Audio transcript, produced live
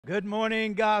Good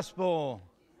morning, Gospel.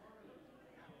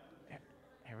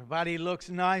 Everybody looks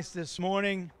nice this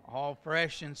morning, all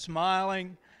fresh and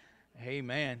smiling.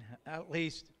 Amen. At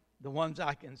least the ones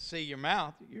I can see your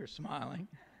mouth, you're smiling.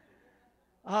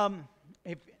 As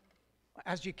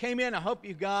you came in, I hope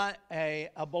you got a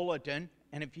bulletin,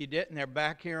 and if you didn't, they're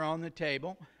back here on the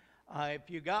table. If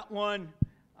you got one,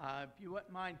 if you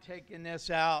wouldn't mind taking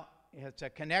this out, it's a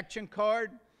connection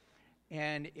card.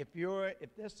 And if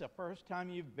this is the first time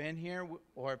you've been here,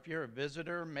 or if you're a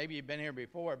visitor, maybe you've been here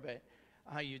before, but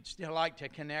you'd still like to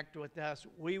connect with us,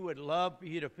 we would love for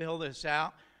you to fill this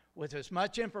out with as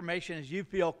much information as you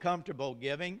feel comfortable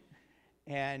giving.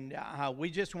 And we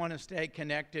just want to stay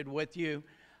connected with you.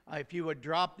 If you would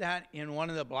drop that in one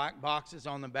of the black boxes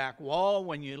on the back wall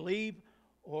when you leave,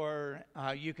 or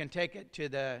you can take it to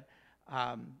the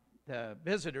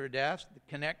visitor desk, the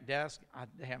Connect desk. I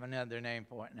have another name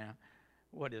for it now.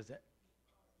 What is it?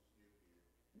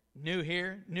 New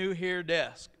here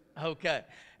desk. Okay.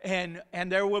 And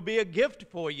there will be a gift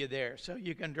for you there, so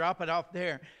you can drop it off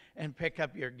there and pick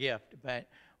up your gift. But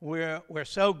we're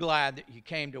so glad that you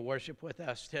came to worship with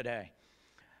us today.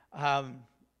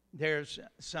 There's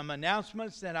some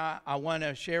announcements that I want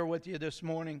to share with you this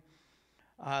morning.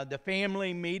 The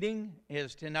family meeting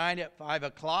is tonight at 5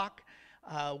 o'clock.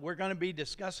 We're going to be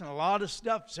discussing a lot of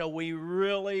stuff, so we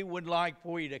really would like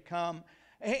for you to come.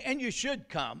 And you should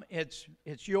come. It's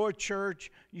your church.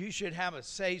 You should have a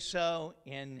say-so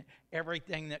in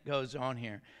everything that goes on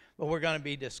here. But we're going to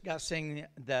be discussing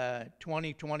the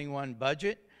 2021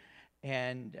 budget,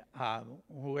 and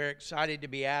we're excited to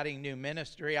be adding new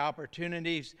ministry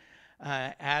opportunities,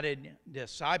 added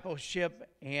discipleship,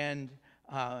 and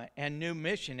new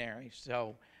missionaries.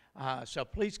 So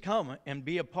please come and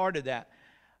be a part of that.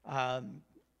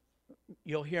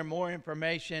 You'll hear more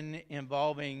information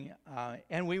involving,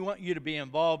 and we want you to be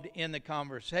involved in the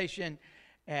conversation.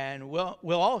 And we'll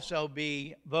also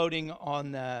be voting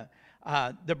on the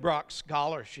Brock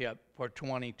Scholarship for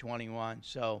 2021.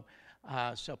 So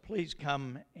please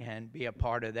come and be a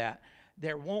part of that.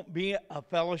 There won't be a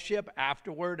fellowship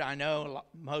afterward. I know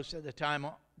most of the time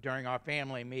during our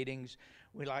family meetings,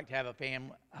 we like to have a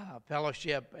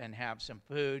fellowship and have some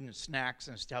food and snacks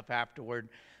and stuff afterward.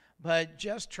 But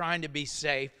just trying to be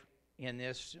safe in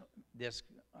this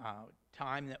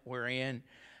time that we're in,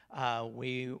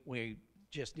 we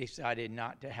just decided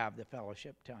not to have the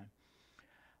fellowship time.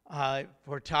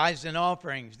 For tithes and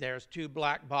offerings, there's 2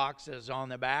 black boxes on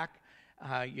the back.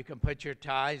 You can put your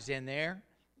tithes in there.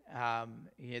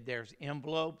 There's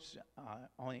envelopes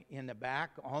in the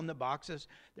back on the boxes.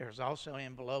 There's also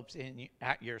envelopes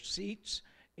at your seats.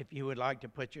 If you would like to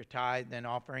put your tithe and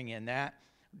offering in that,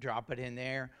 drop it in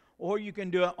there. Or you can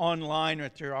do it online or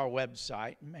through our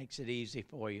website. It makes it easy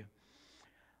for you.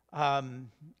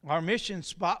 Our mission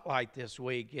spotlight this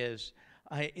week is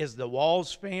the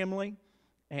Walls family,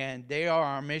 and they are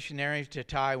our missionaries to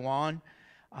Taiwan.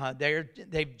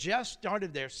 They've just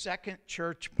started their second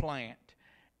church plant,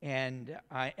 and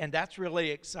that's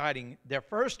really exciting. Their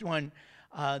first one,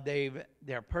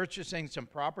 they're purchasing some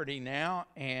property now,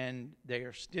 and they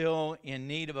are still in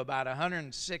need of about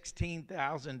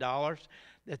 $116,000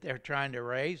 that they're trying to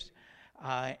raise,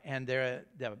 and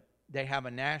they have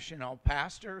a national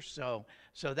pastor, so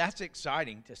that's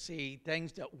exciting to see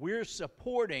things that we're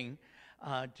supporting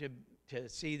to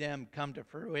see them come to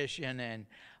fruition, and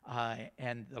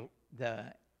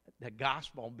the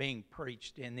gospel being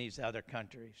preached in these other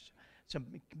countries. So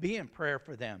be in prayer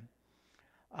for them.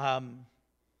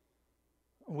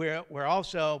 We're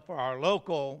also, for our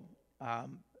local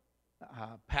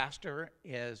pastor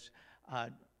is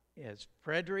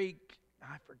Frederick,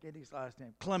 I forget his last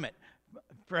name, Clement.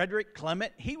 Frederick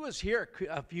Clement. He was here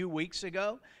a few weeks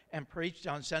ago and preached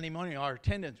on Sunday morning. Our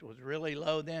attendance was really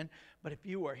low then, but if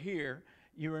you were here,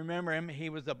 you remember him. He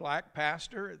was the black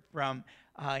pastor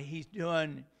he's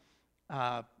doing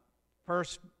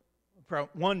first for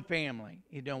one family.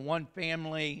 He's doing one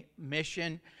family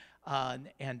mission,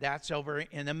 and that's over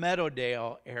in the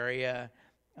Meadowdale area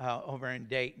over in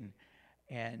Dayton.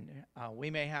 And we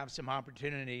may have some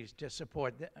opportunities to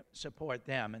support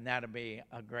them, and that'll be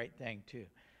a great thing too.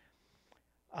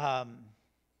 Eitzen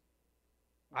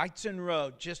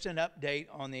Road, just an update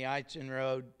on the Eitzen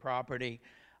Road property.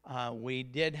 We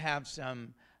did have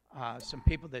some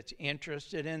people that's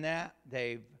interested in that.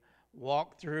 They've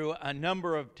walked through a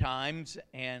number of times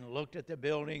and looked at the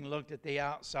building, looked at the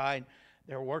outside.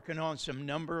 They're working on some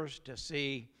numbers to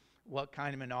see what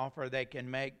kind of an offer they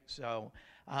can make. So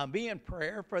be in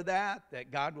prayer for that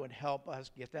God would help us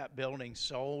get that building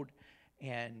sold,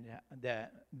 and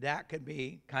that could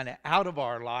be kind of out of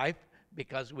our life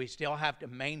because we still have to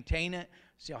maintain it.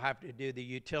 still have to do the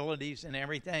utilities and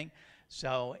everything.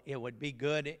 So it would be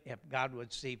good if God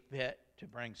would see fit to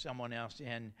bring someone else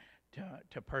in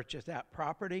to purchase that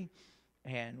property,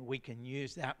 and we can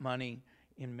use that money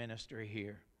in ministry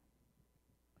here.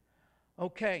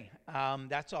 Okay,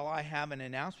 that's all I have in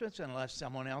announcements, unless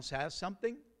someone else has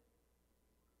something.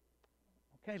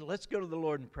 Okay, let's go to the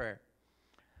Lord in prayer.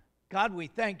 God, we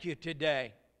thank you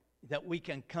today that we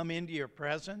can come into your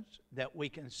presence, that we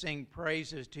can sing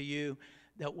praises to you,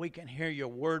 that we can hear your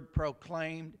word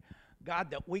proclaimed.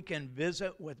 God, that we can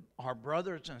visit with our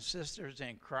brothers and sisters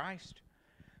in Christ.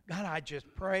 God, I just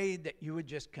pray that you would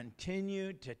just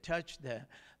continue to touch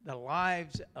the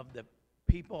lives of the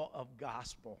people of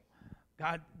gospel.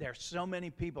 God, there's so many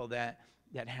people that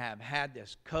have had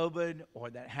this COVID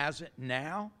or that has it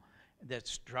now,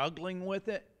 that's struggling with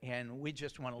it, and we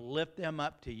just want to lift them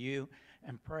up to you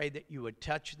and pray that you would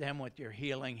touch them with your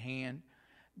healing hand,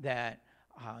 that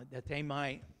they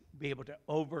might be able to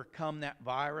overcome that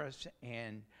virus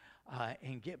and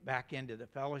get back into the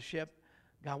fellowship.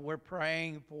 God, we're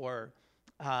praying for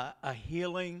a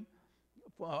healing,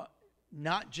 for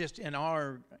not just in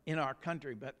our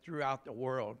country, but throughout the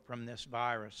world from this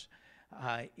virus.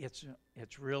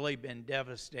 It's really been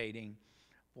devastating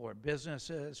for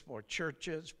businesses, for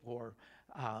churches, for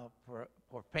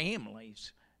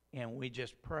families, and we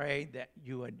just pray that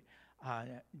you would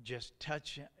just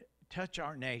touch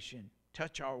our nation,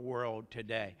 touch our world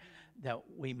today, that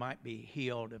we might be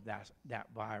healed of that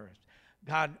virus.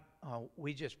 God,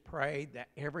 we just pray that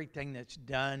everything that's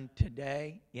done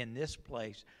today in this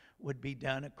place would be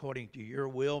done according to your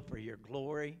will, for your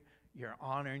glory, your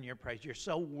honor, and your praise. You're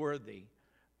so worthy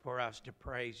for us to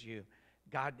praise you.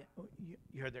 God,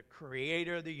 you're the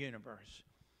creator of the universe.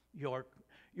 You're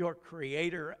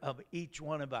creator of each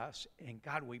one of us. And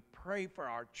God, we pray for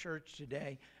our church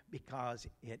today because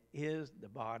it is the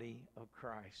body of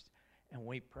Christ. And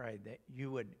we pray that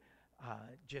you would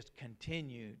just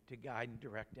continue to guide and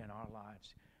direct in our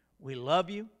lives. We love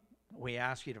you. We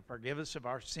ask you to forgive us of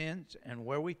our sins and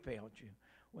where we failed you.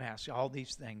 We ask all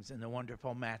these things in the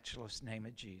wonderful, matchless name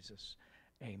of Jesus.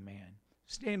 Amen.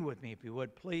 Stand with me if you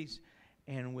would, please,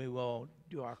 and we will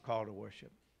do our call to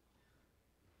worship.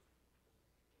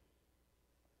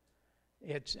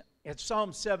 It's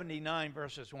Psalm 79,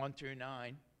 verses 1 through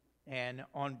 9. And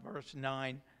on verse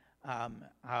 9,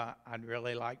 I'd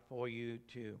really like for you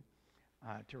to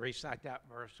recite that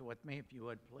verse with me, if you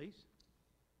would, please.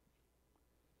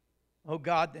 O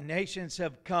God, the nations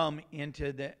have come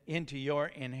into your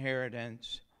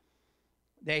inheritance.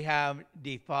 They have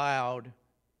defiled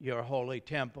your holy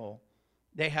temple.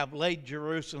 They have laid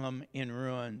Jerusalem in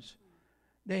ruins.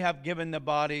 They have given the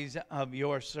bodies of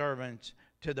your servants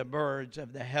to the birds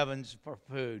of the heavens for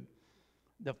food,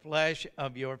 the flesh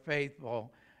of your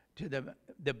faithful to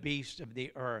the beasts of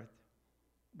the earth.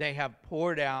 They have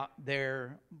poured out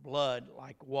their blood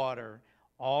like water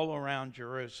all around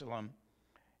Jerusalem,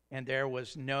 and there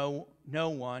was no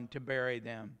one to bury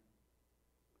them.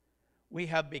 We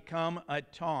have become a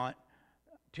taunt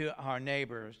to our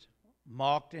neighbors,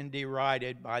 mocked and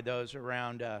derided by those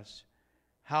around us.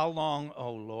 How long,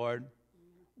 O Lord,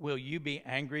 will you be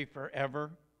angry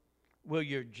forever? Will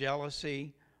your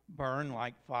jealousy burn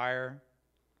like fire?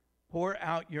 Pour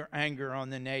out your anger on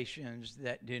the nations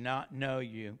that do not know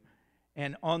you,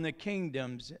 and on the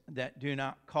kingdoms that do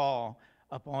not call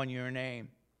upon your name.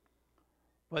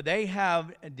 For they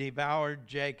have devoured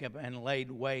Jacob and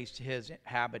laid waste his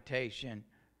habitation.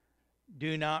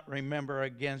 Do not remember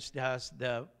against us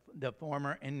the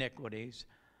former iniquities.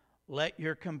 Let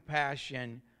your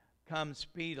compassion come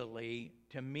speedily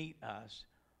to meet us,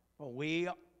 for we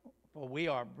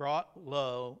are brought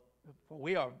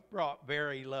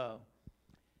very low.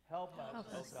 Help us,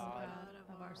 O God,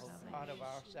 God of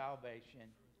our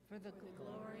salvation, for the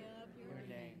glory of your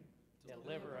name.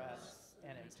 Deliver us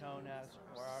and atone us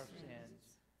for our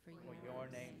sins, for your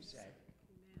name's sake.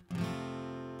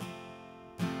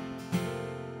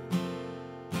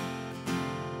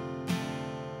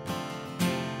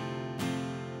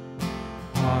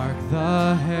 Hark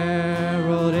the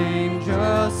herald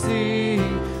angels sing,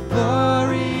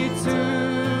 glory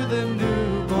to the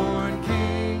newborn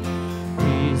King.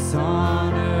 Peace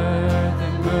on earth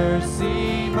and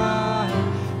mercy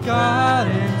mild, God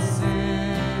and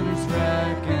sinners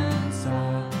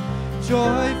reconciled.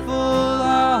 Joyful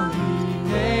all ye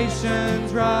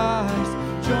nations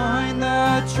rise, join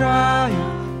the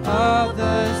triumph of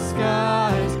the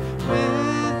skies.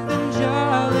 With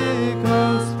angelic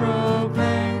hosts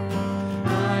proclaim,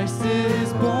 Christ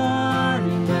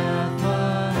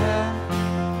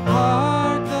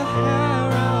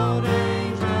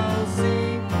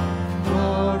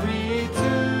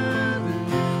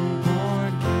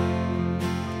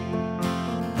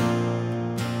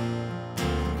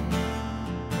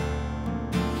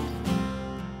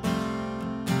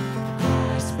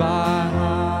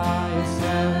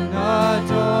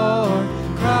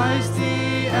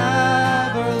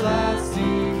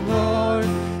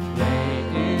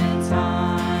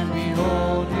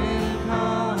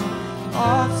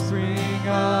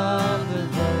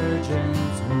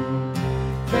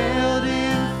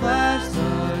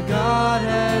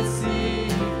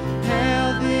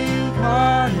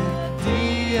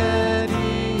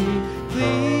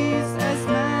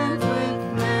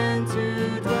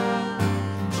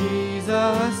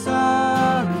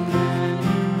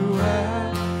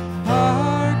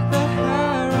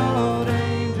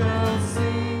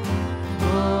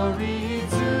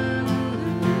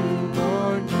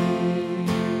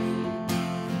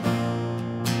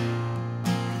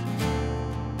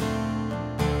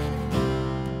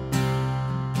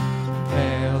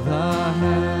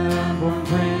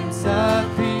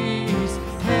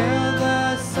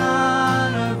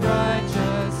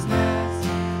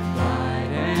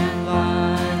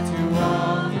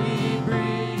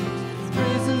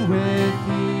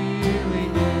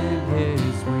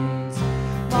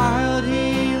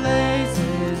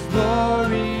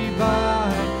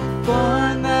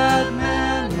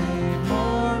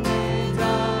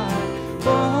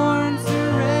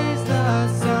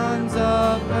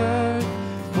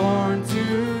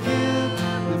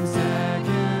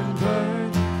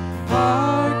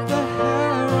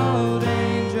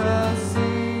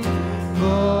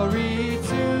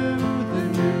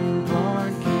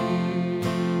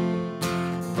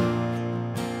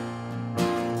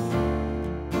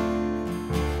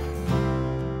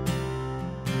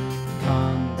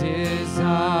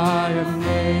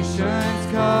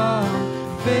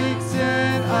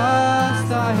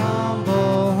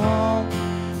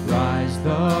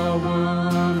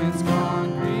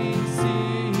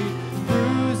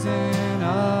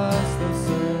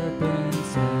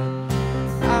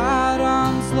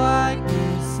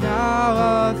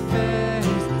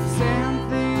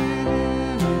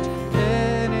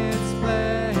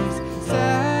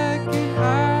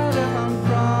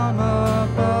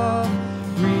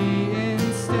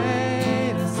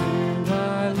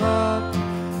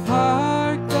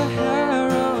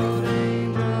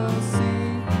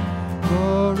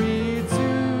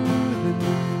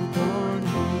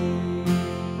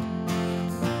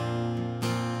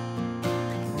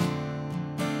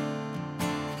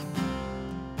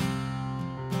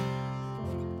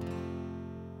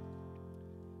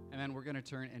Amen. We're going to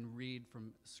turn and read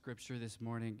from Scripture this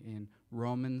morning in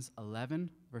Romans 11,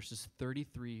 verses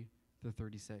 33 to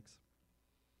 36.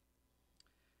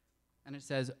 And it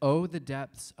says, "Oh, the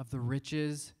depths of the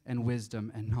riches and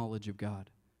wisdom and knowledge of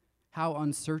God! How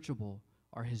unsearchable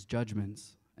are his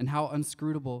judgments, and how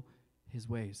inscrutable his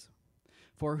ways!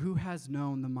 For who has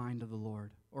known the mind of the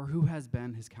Lord, or who has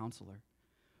been his counselor,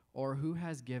 or who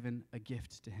has given a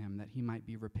gift to him that he might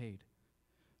be repaid?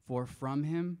 For from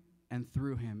him and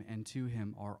through him and to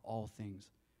him are all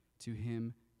things. To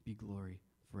him be glory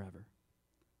forever.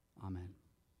 Amen."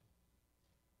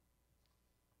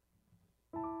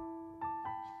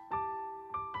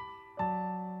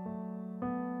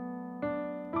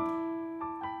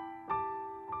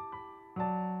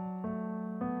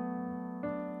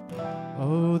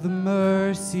 Oh, the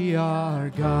mercy our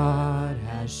God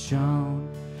has shown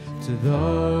to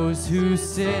those who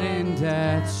sit in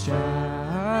death's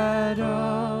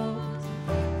shadow.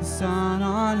 The sun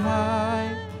on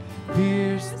high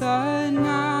pierced the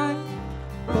night,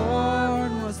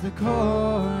 born was the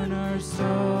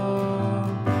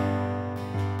cornerstone.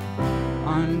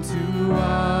 Unto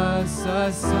us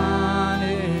a son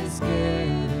is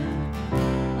given,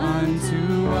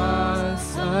 unto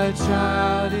us a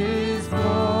child is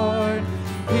born.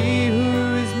 He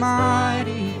who is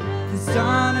mighty has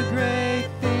done a great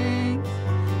thing,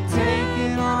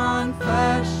 taken on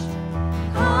flesh,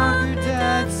 conquered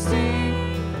death's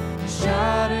sting,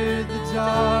 shattered the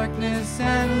darkness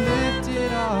and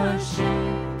lifted our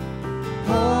shame.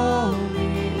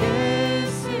 Holy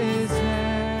is his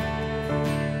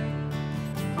name.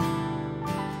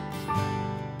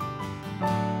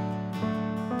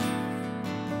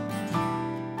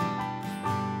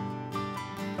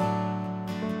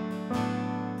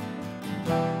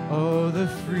 Oh, the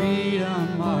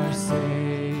freedom our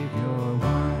Savior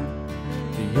won,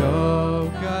 the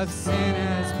yoke of sin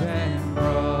has been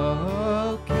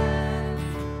broken.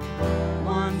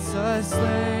 Once a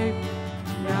slave,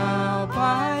 now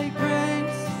by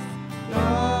grace,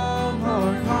 no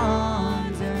more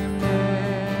condemnation.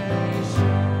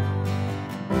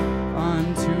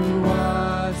 Unto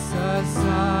us a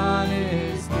son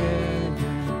is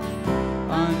given,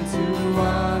 unto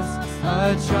us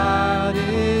a child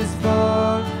is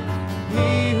born.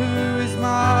 He who is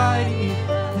mighty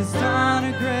has done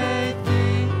a great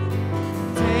thing,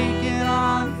 taken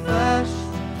on flesh,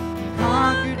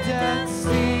 conquered death's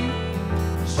sting,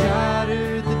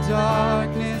 shattered the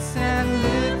darkness and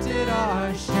lifted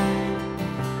our shame.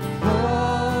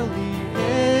 Holy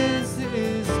is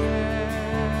his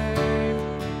name.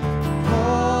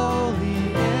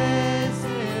 Holy is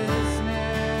his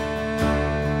name.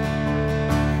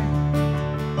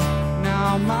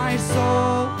 Now my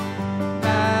soul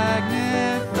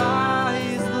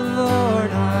magnifies the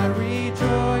Lord. I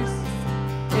rejoice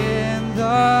in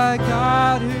the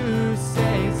God who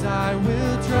saves. I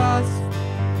will trust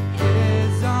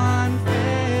his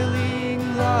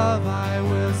unfailing love. I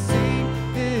will sing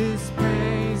his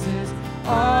praises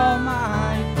all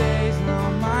my days.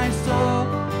 Now my soul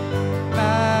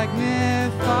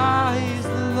magnifies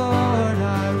the Lord.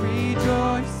 I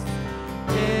rejoice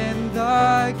in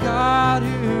the God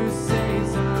who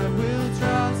saves. I will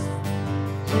trust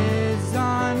his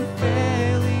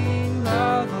unfailing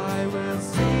love. I will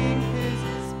sing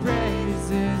his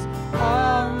praises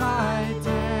all my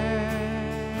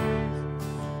days.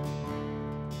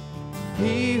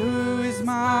 He who is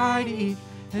mighty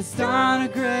has done a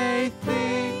great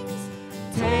thing,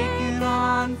 taken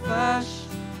on flesh,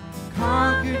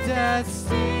 conquered death's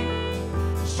sting,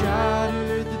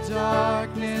 shattered the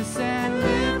darkness and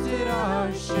lifted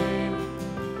our shame.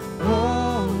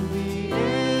 Holy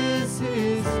is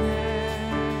his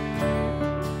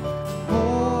name.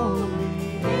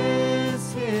 Holy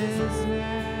is his name.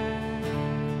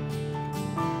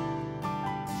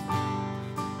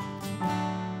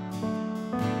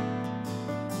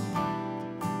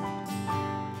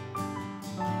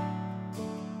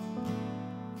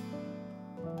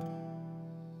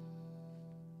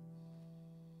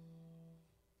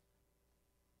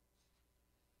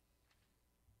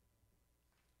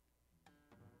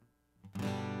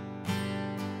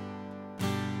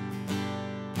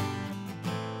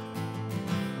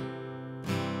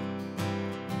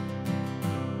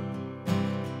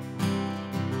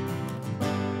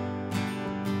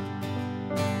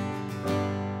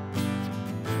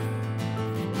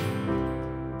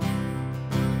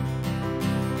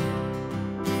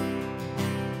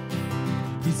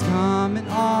 He's coming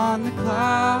on the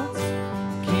clouds.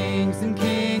 Kings and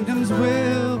kingdoms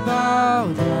will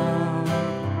bow down,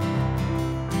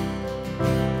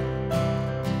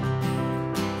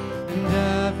 and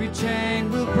every chain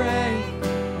will break.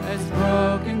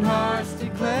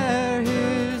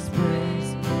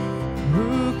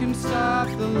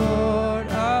 the Lord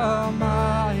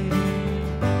Almighty.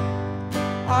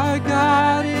 Our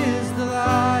God is the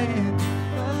Lion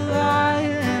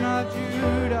of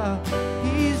Judah.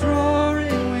 He's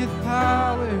roaring with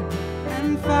power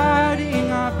and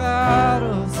fighting our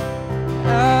battles.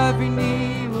 Every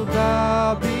knee will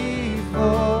bow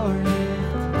before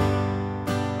him.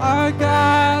 Our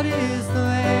God is the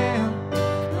Lamb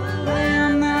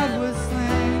that was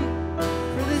slain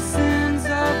for the sins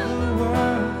of the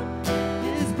world.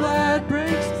 His blood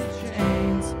breaks the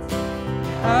chains.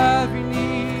 Every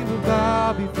knee will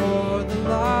bow before the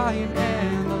Lion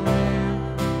and the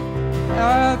Lamb.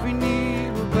 Every knee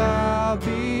will bow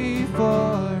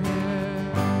before him.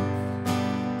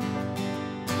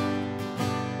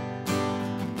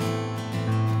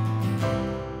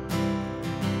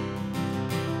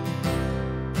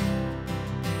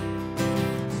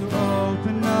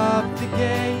 Open up the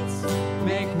gates,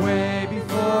 make way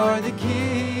before the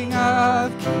King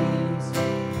of Kings.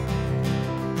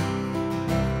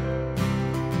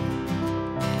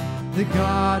 The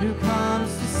God who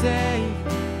comes to save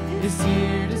is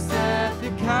here to set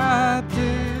the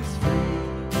captives free.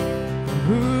 For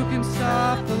who can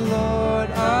stop the Lord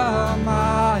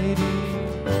Almighty?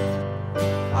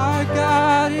 Our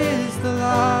God is the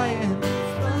Lion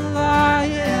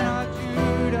of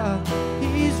Judah.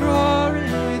 He's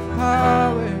roaring with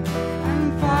power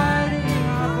and fighting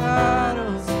our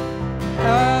battles.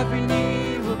 Every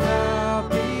knee will bow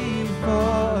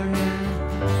before him.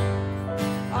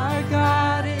 Our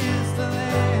God is the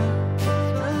Lamb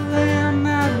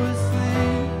that was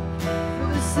slain for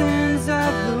the sins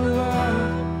of the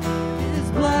world. His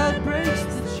blood breaks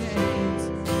the chains.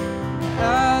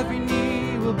 Every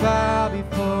knee will bow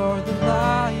before the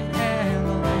Lion and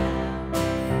the Lamb.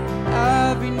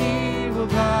 Every knee will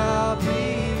bow before him.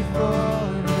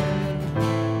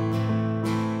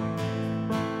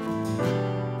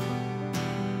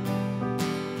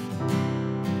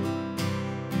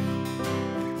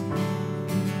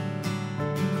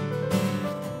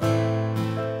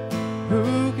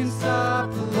 Who can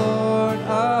stop the Lord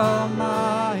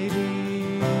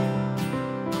Almighty?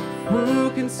 Who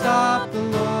can stop the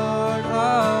Lord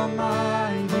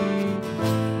Almighty?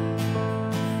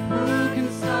 Who can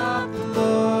stop the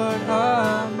Lord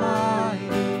Almighty?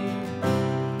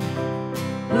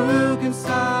 Who can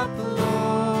stop the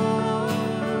Lord?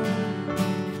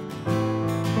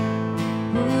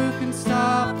 Who can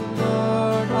stop the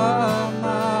Lord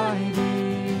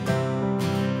Almighty?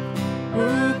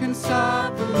 Who can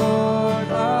stop the Lord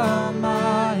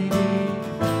Almighty?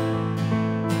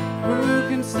 Who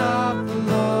can stop the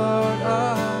Lord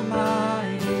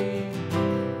Almighty?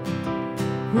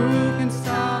 Who can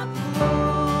stop the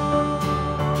Lord?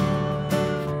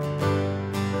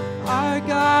 Our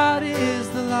God is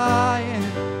the Lion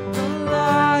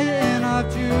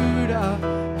of Judah.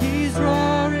 He's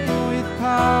roaring with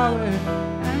power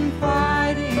and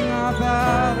fighting our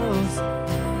battles.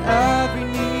 Every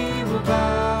knee will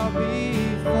bow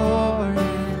before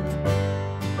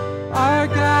him. Our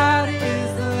God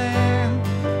is the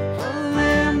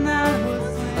Lamb that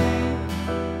was slain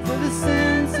for the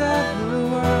sins of the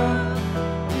world.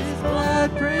 His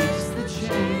blood breaks the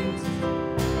chains.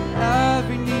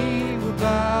 Every knee will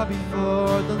bow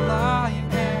before the Lion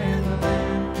and the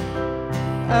Lamb.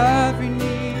 Every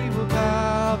knee will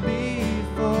bow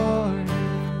before him.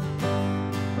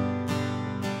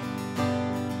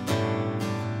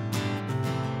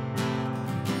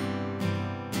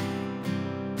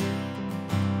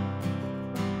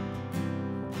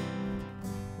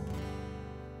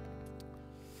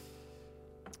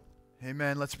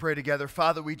 Amen. Let's pray together.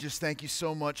 Father, we just thank you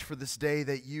so much for this day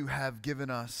that you have given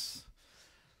us.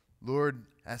 Lord,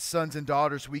 as sons and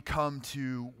daughters, we come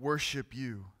to worship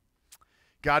you.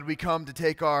 God, we come to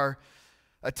take our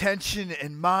attention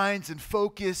and minds and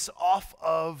focus off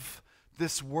of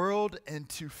this world and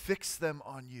to fix them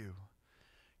on you.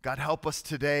 God, help us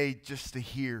today just to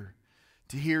hear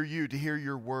you, to hear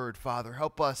your word, Father.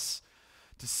 Help us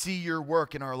to see your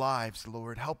work in our lives,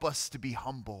 Lord. Help us to be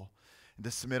humble and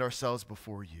to submit ourselves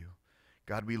before you.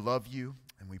 God, we love you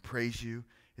and we praise you.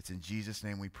 It's in Jesus'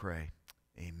 name we pray.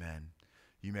 Amen.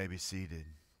 You may be seated.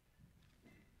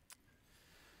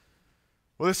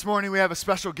 Well, this morning we have a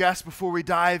special guest before we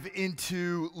dive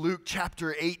into Luke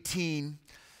chapter 18.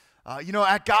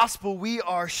 At Gospel, we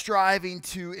are striving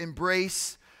to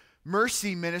embrace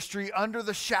mercy ministry under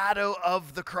the shadow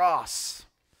of the cross.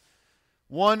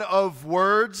 One of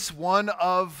words, one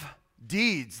of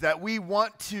deeds, that we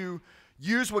want to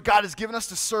use what God has given us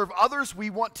to serve others. We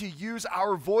want to use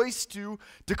our voice to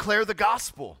declare the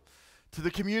gospel to the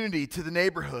community, to the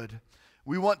neighborhood.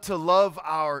 We want to love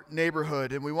our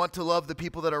neighborhood, and we want to love the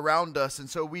people that are around us. And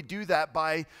so we do that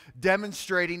by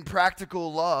demonstrating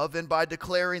practical love and by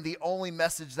declaring the only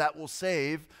message that will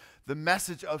save, the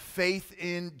message of faith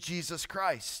in Jesus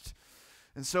Christ.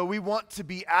 And so we want to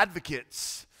be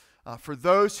advocates for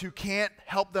those who can't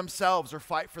help themselves or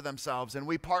fight for themselves. And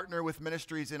we partner with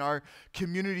ministries in our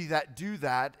community that do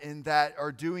that and that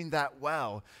are doing that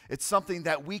well. It's something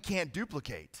that we can't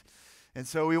duplicate. And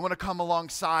so we want to come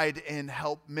alongside and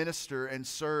help minister and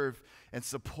serve and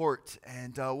support.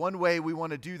 And one way we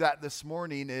want to do that this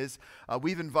morning is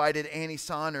we've invited Annie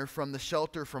Sonner from the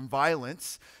Shelter from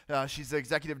Violence. She's the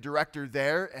executive director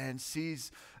there and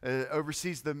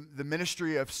oversees the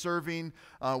ministry of serving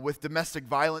with domestic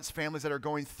violence families that are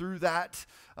going through that,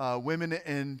 women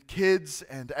and kids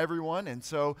and everyone. And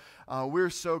so we're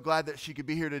so glad that she could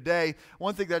be here today.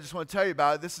 One thing that I just want to tell you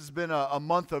about, this has been a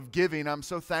month of giving. I'm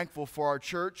so thankful for our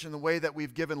church and the way that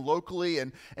we've given locally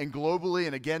and globally.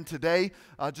 And again today,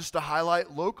 just to highlight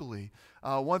locally.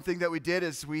 One thing that we did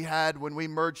is when we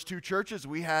merged two churches,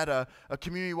 we had a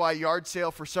community-wide yard sale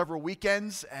for several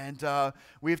weekends, and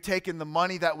we've taken the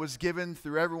money that was given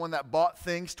through everyone that bought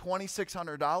things,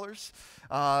 $2,600,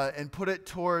 and put it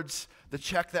towards the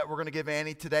check that we're going to give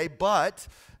Annie today. But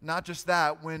not just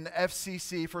that, when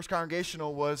FCC, First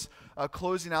Congregational, was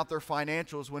closing out their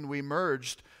financials when we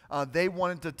merged, they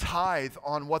wanted to tithe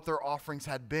on what their offerings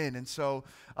had been. And so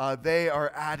they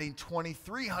are adding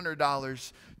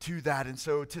 $2,300 to that. And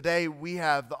so today we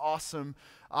have the awesome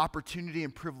opportunity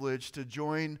and privilege to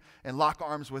join and lock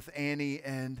arms with Annie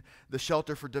and the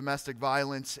Shelter for Domestic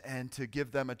Violence and to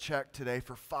give them a check today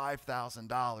for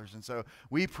 $5,000. And so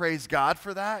we praise God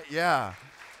for that. Yeah.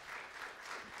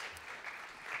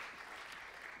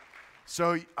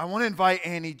 So I want to invite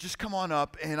Annie, just come on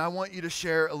up, and I want you to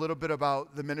share a little bit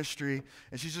about the ministry.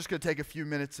 And she's just going to take a few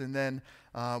minutes, and then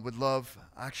would love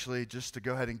actually just to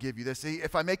go ahead and give you this. See,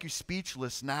 if I make you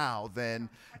speechless now, then,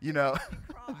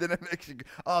 then it makes you,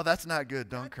 oh, that's not good.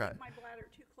 Don't cry. My bladder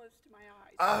too close to my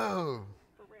eyes. Oh,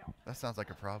 For real. that sounds like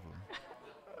a problem.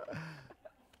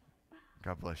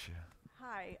 God bless you.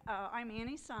 Hi, I'm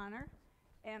Annie Sonner,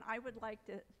 and I would like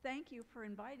to thank you for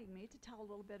inviting me to tell a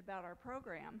little bit about our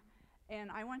program. And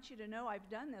I want you to know I've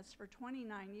done this for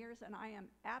 29 years, and I am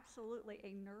absolutely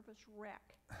a nervous wreck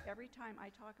every time I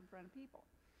talk in front of people.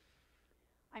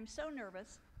 I'm so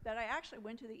nervous that I actually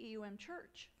went to the EUM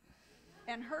church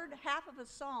and heard half of a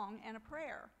song and a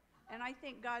prayer. And I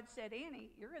think God said, Annie,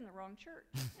 you're in the wrong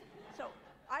church. So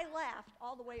I laughed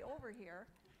all the way over here,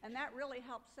 and that really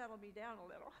helped settle me down a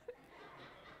little.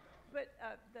 But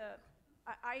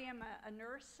I am a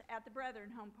nurse at the Brethren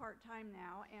Home part-time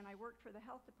now, and I worked for the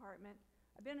health department.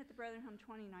 I've been at the Brethren Home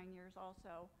 29 years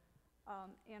also,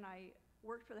 and I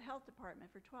worked for the health department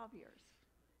for 12 years.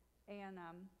 And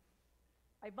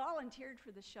I volunteered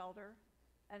for the shelter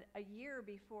a year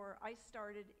before I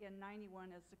started in 91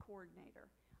 as the coordinator.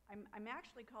 I'm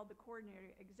actually called the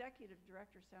coordinator. Executive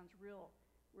director sounds real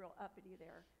uppity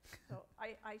there. So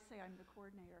I say I'm the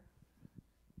coordinator.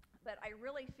 But I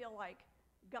really feel like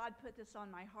God put this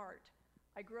on my heart.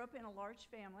 I grew up in a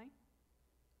large family,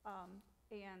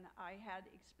 and I had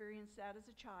experienced that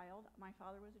as a child. My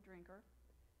father was a drinker.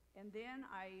 And then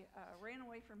I ran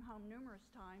away from home numerous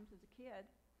times as a kid,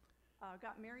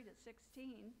 got married at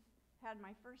 16, had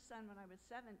my first son when I was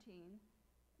 17,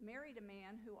 married a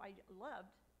man who I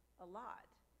loved a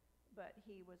lot, but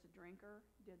he was a drinker,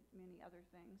 did many other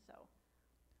things. So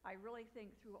I really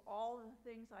think through all of the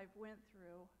things I've went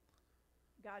through,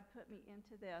 God put me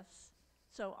into this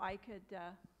so I could,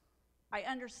 I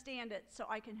understand it so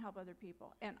I can help other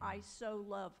people. And I so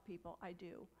love people, I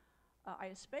do. I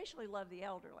especially love the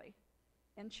elderly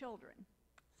and children.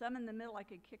 Some in the middle I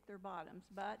could kick their bottoms,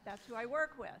 but that's who I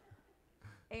work with.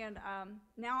 And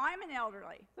now I'm an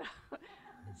elderly.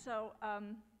 So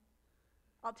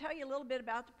I'll tell you a little bit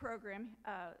about the program.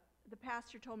 The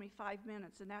pastor told me 5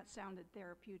 minutes, and that sounded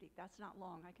therapeutic. That's not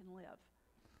long, I can live.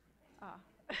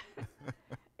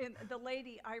 And the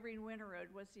lady, Irene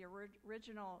Winterroad, was the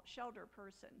original shelter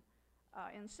person.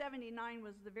 In 79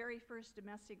 was the very first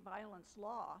domestic violence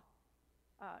law,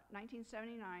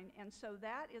 1979. And so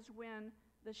that is when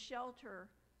the shelter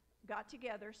got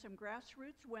together, some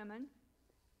grassroots women,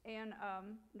 and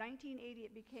 1980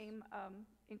 it became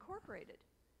incorporated.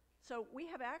 So we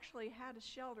have actually had a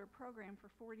shelter program for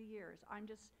 40 years. I'm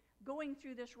just going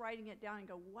through this, writing it down, and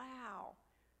go, wow,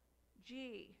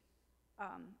 gee.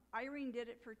 Irene did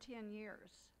it for 10 years,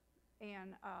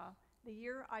 and the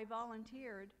year I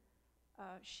volunteered,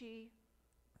 she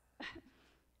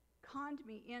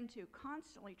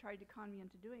constantly tried to con me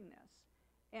into doing this.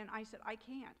 And I said, I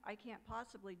can't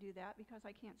possibly do that because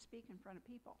I can't speak in front of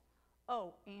people.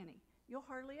 Oh, Annie, you'll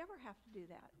hardly ever have to do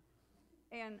that.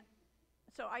 And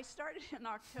so I started in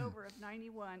October of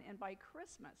 91, and by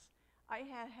Christmas, I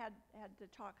had to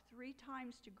talk 3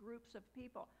 times to groups of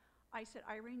people. I said,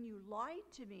 Irene, you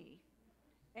lied to me.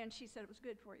 And she said it was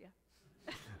good for you.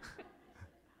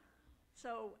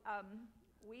 So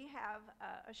we have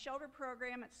a shelter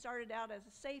program. It started out as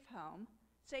a safe home.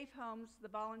 Safe homes, the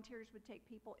volunteers would take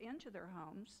people into their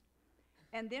homes.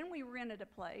 And then we rented a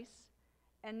place.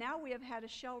 And now we have had a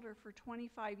shelter for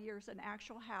 25 years, an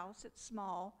actual house. It's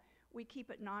small. We keep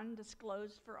it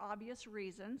non-disclosed for obvious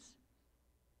reasons.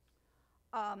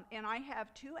 And I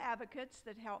have 2 advocates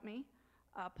that help me,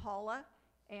 Paula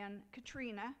and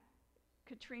Katrina.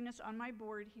 Katrina's on my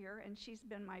board here, and she's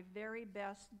been my very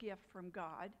best gift from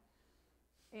God.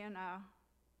 And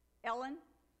Ellen,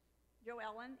 Jo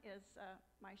Ellen is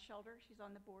my shelter. She's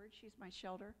on the board. She's my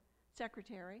shelter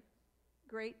secretary.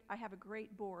 Great. I have a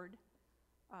great board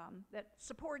that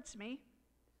supports me.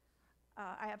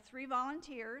 I have 3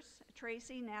 volunteers,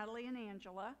 Tracy, Natalie, and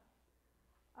Angela.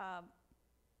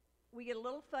 We get a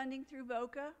little funding through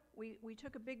VOCA. We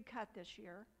took a big cut this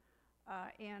year.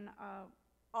 And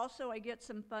also I get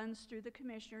some funds through the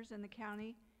commissioners in the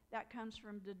county. That comes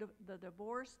from the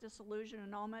divorce, dissolution,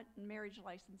 annulment, and marriage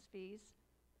license fees.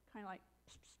 Kind of like,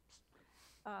 pss, pss,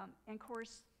 pss. And of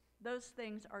course, those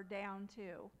things are down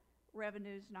too.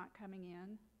 Revenue's not coming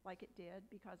in like it did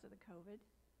because of the COVID.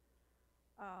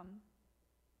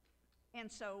 And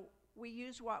so we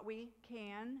use what we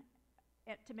can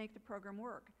to make the program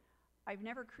work. I've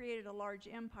never created a large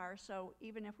empire, so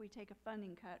even if we take a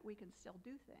funding cut, we can still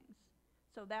do things.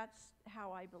 So that's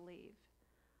how I believe.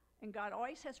 And God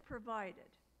always has provided.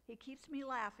 He keeps me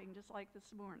laughing, just like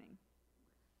this morning.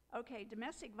 Okay,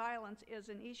 domestic violence is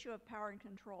an issue of power and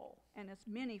control, and it's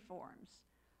many forms.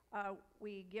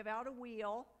 We give out a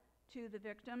wheel to the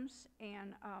victims,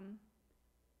 and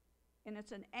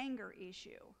it's an anger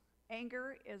issue.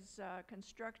 Anger is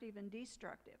constructive and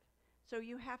destructive. So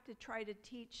you have to try to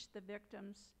teach the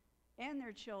victims and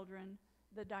their children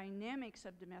the dynamics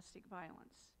of domestic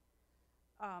violence.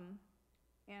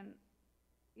 And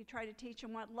you try to teach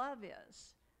them what love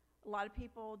is. A lot of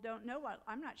people don't know what,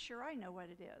 I'm not sure I know what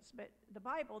it is, but the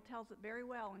Bible tells it very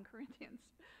well in Corinthians.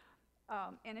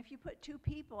 And if you put 2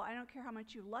 people, I don't care how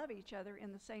much you love each other,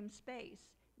 in the same space,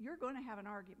 you're going to have an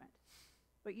argument.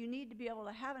 But you need to be able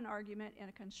to have an argument in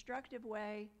a constructive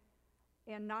way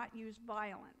and not use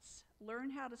violence. Learn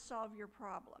how to solve your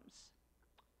problems.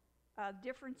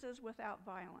 Differences without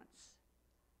violence.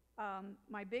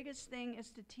 My biggest thing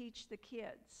is to teach the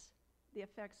kids the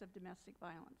effects of domestic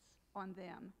violence on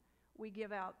them. We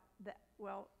give out,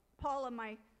 Paula,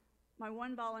 my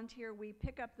one volunteer, we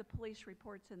pick up the police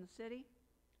reports in the city,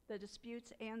 the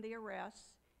disputes and the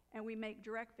arrests, and we make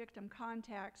direct victim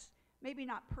contacts, maybe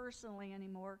not personally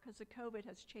anymore because the COVID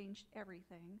has changed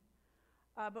everything,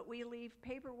 but we leave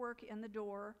paperwork in the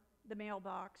door, the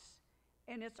mailbox,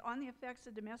 and it's on the effects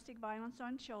of domestic violence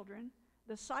on children,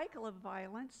 the cycle of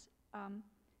violence,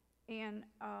 and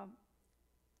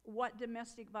what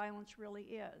domestic violence really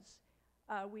is.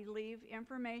 We leave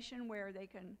information where they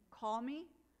can call me.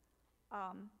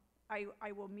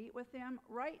 I will meet with them.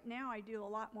 Right now I do a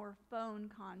lot more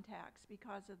phone contacts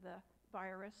because of the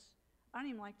virus. I don't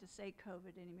even like to say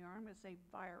COVID anymore. I'm going to say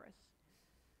virus.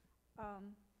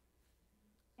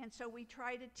 And so we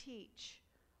try to teach.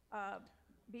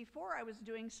 Before I was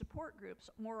doing support groups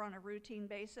more on a routine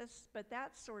basis, but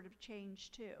that's sort of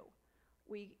changed too.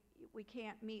 We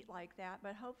can't meet like that,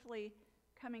 but hopefully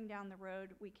coming down the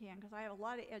road we can, because I have a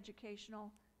lot of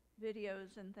educational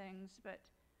videos and things, but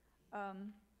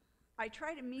I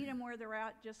try to meet them where they're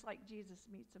at, just like Jesus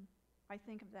meets them. I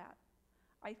think of that.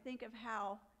 I think of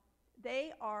how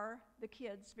they are the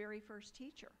kids' very first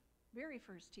teacher.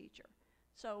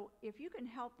 So if you can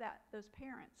help those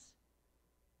parents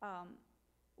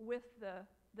with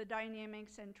the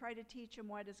dynamics and try to teach them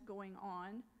what is going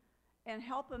on and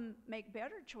help them make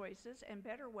better choices and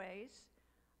better ways,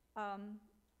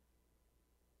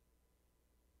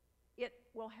 it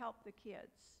will help the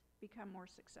kids become more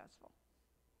successful.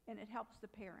 And it helps the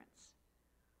parents.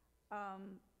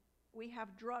 We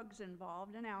have drugs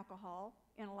involved and alcohol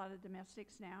in a lot of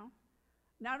domestics now.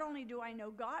 Not only do I know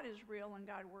God is real and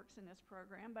God works in this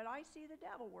program, but I see the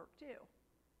devil work too.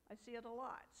 I see it a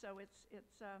lot. So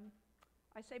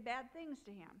I say bad things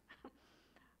to him.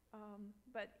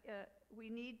 But we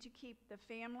need to keep the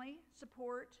family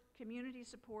support, community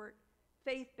support,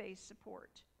 faith-based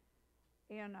support.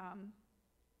 And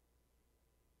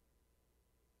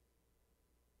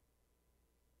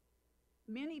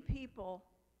many people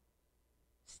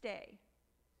stay.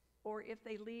 Or if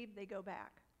they leave, they go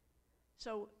back.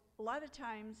 So a lot of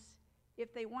times,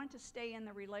 if they want to stay in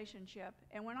the relationship,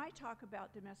 and when I talk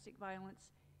about domestic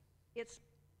violence, it's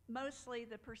mostly,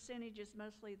 the percentage is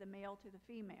mostly the male to the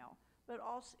female, but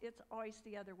also it's always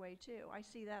the other way too. I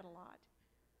see that a lot.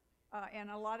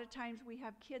 And a lot of times we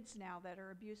have kids now that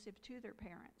are abusive to their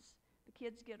parents. The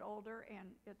kids get older,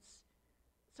 and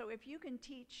so if you can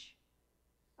teach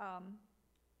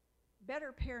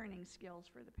better parenting skills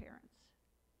for the parents.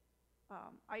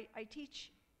 I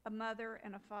teach a mother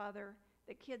and a father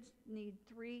that kids need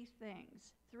three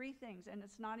things, and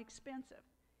it's not expensive.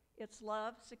 It's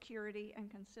love, security, and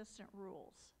consistent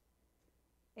rules.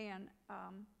 And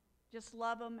just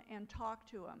love them and talk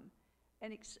to them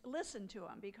and listen to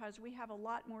them, because we have a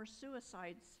lot more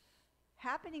suicides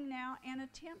happening now and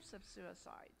attempts of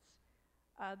suicides.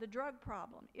 The drug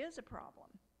problem is a problem.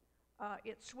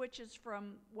 It switches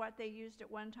from what they used at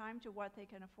one time to what they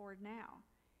can afford now.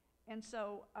 And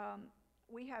so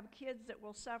we have kids that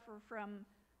will suffer from,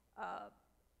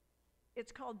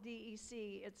 it's called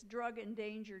DEC, it's drug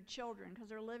endangered children, because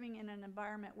they're living in an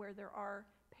environment where there are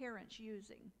parents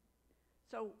using.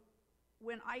 So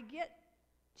when I get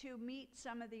to meet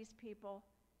some of these people,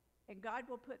 and God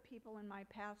will put people in my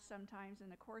path sometimes in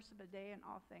the course of a day, and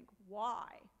I'll think, why?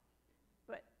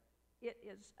 But it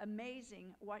is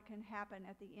amazing what can happen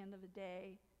at the end of the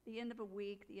day, the end of a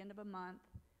week, the end of a month.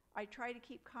 I try to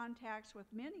keep contacts with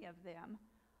many of them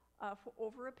for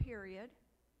over a period.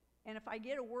 And if I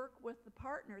get to work with the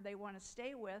partner they want to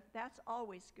stay with, that's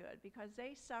always good, because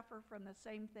they suffer from the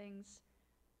same things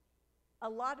a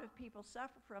lot of people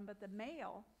suffer from, but the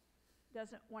male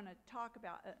doesn't want to talk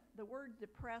about it. The word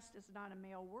depressed is not a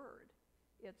male word.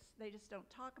 They just don't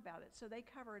talk about it, so they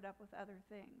cover it up with other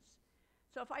things.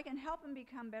 So if I can help them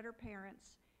become better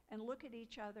parents and look at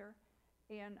each other,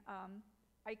 and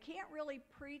I can't really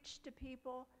preach to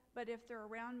people, but if they're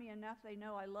around me enough, they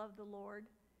know I love the Lord.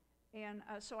 And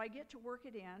so I get to work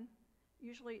it in,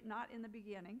 usually not in the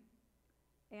beginning.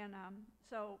 And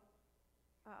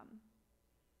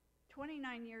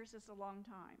 29 years is a long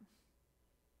time,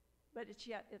 but it's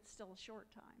still a short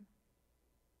time.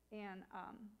 And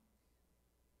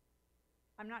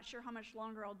I'm not sure how much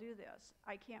longer I'll do this.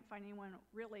 I can't find anyone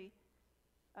really.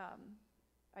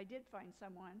 I did find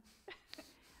someone,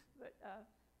 but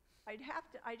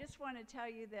I just want to tell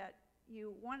you that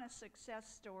you want a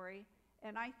success story,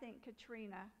 and I think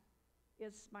Katrina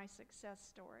is my success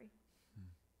story.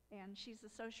 And she's a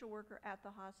social worker at the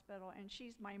hospital, and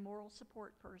she's my moral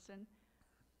support person.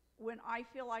 When I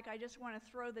feel like I just want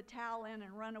to throw the towel in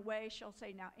and run away, she'll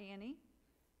say, "Now, Annie,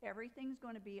 everything's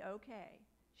going to be okay."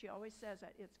 She always says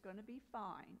that, "It's going to be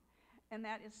fine." And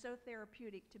that is so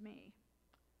therapeutic to me.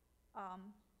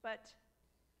 But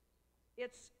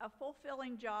it's a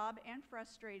fulfilling job and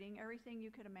frustrating, everything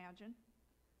you could imagine.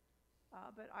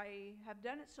 But I have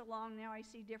done it so long now, I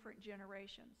see different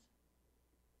generations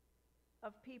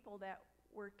of people that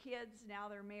were kids, now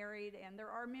they're married, and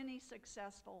there are many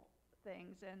successful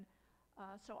things. And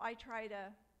so I try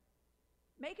to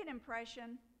make an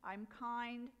impression. I'm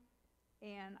kind,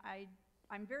 and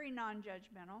I'm very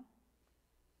non-judgmental.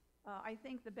 I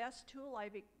think the best tool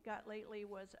I've got lately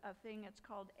was a thing that's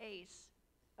called ACE,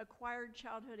 Acquired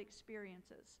Childhood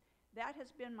Experiences. That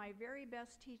has been my very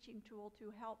best teaching tool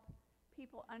to help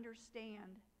people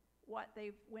understand what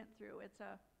they've went through.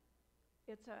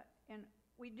 And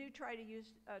we do try to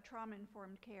use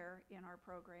trauma-informed care in our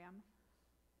program.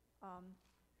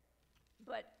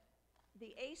 But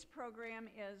the ACE program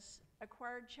is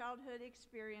Acquired Childhood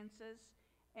Experiences,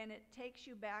 and it takes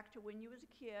you back to when you was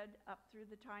a kid up through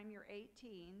the time you're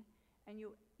 18, and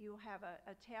you have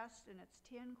a test, and it's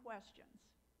 10 questions.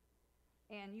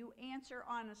 And you answer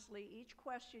honestly. Each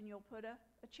question you'll put a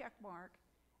check mark,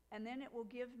 and then it will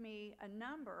give me a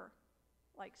number,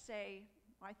 like say,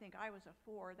 I think I was a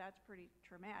 4, that's pretty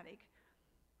traumatic.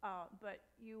 But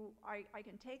I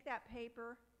can take that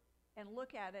paper and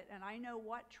look at it, and I know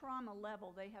what trauma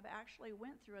level they have actually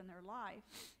went through in their life,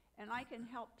 and I can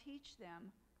help teach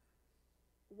them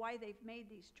why they've made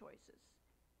these choices,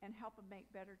 and help them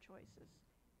make better choices,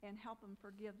 and help them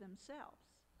forgive themselves.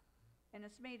 And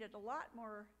it's made it a lot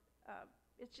more,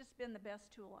 it's just been the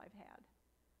best tool I've had.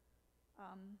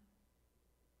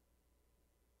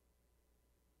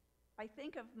 I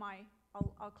think of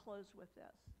I'll close with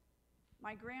this.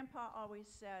 My grandpa always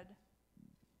said,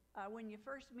 when you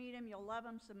first meet him, you'll love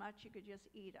him so much you could just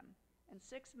eat him. And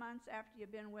 6 months after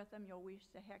you've been with him, you'll wish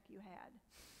the heck you had.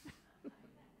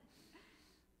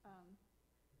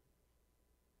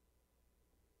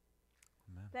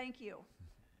 Amen. Thank you.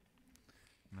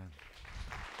 Amen.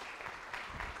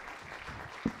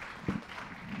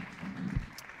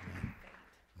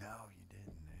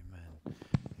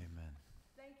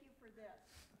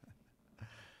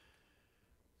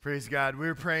 Praise God.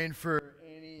 We're praying for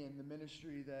Annie and the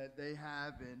ministry that they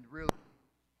have, and really,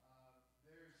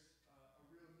 there's a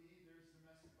real need. There's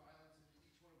domestic violence in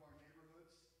each one of our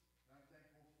neighborhoods. And I'm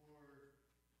thankful for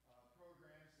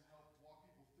programs to help walk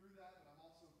people through that, but I'm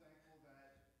also thankful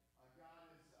that God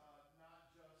is not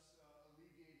just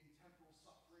alleviating temporal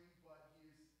suffering, but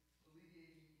He is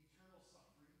alleviating eternal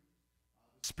suffering.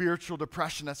 Spiritual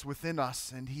depression that's within us,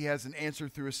 and He has an answer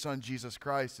through His Son, Jesus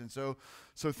Christ. And so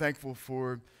thankful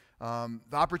for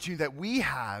the opportunity that we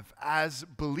have as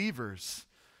believers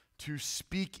to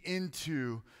speak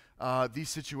into these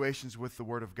situations with the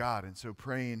Word of God. And so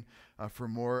praying for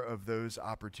more of those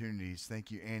opportunities.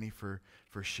 Thank you, Annie, for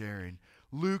sharing.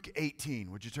 Luke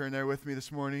 18. Would you turn there with me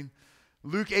this morning?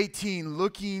 Luke 18,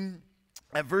 looking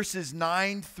at verses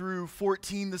 9 through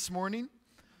 14 this morning.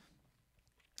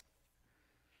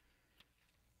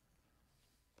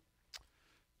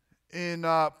 In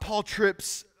Paul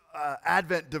Tripp's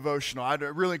Advent devotional. I'd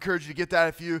really encourage you to get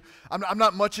that. I'm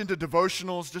not much into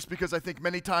devotionals just because I think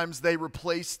many times they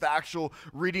replace the actual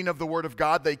reading of the Word of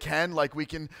God. They can, like we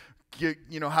can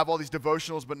have all these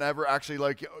devotionals but never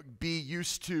actually be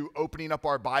used to opening up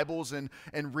our Bibles and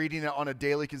reading it on a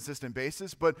daily consistent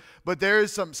basis. But there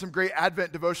is some great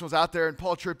Advent devotionals out there, and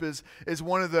Paul Tripp is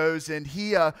one of those, and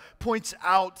he points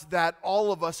out that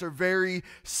all of us are very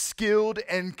skilled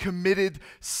and committed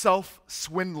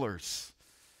self-swindlers.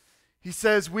 He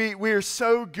says we are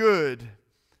so good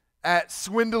at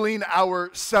swindling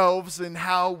ourselves and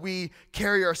how we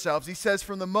carry ourselves. He says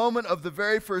from the moment of the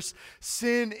very first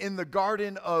sin in the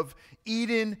Garden of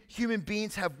Eden, human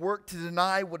beings have worked to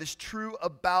deny what is true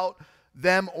about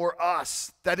them or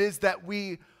us. That is, that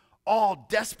we all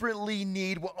desperately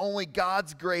need what only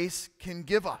God's grace can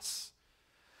give us.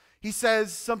 He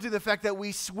says something to the effect that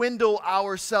we swindle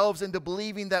ourselves into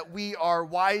believing that we are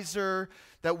wiser,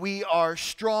 that we are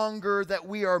stronger, that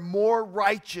we are more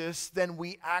righteous than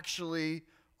we actually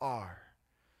are.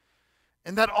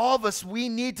 And that all of us, we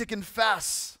need to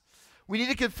confess. We need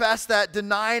to confess that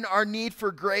denying our need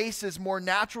for grace is more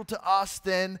natural to us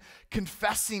than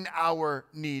confessing our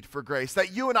need for grace.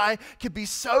 That you and I can be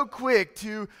so quick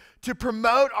to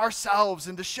promote ourselves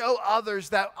and to show others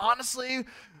that honestly,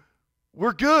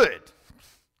 we're good.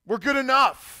 We're good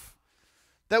enough.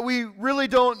 That we really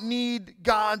don't need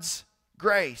God's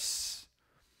grace.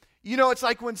 It's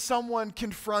like when someone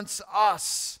confronts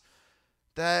us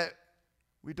that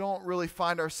we don't really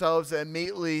find ourselves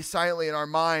immediately, silently in our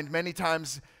mind, many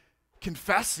times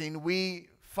confessing, we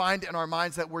find in our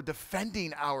minds that we're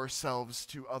defending ourselves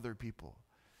to other people.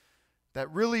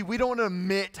 That really we don't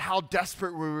admit how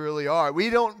desperate we really are. We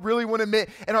don't really want to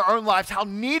admit in our own lives how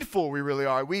needful we really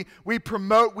are. We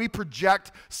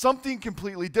project something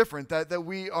completely different, that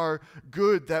we are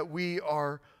good, that we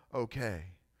are okay.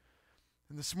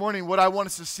 And this morning, what I want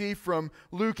us to see from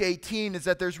Luke 18 is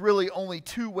that there's really only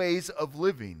two ways of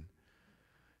living.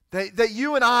 That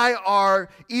you and I are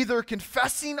either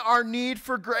confessing our need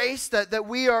for grace, that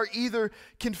we are either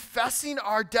confessing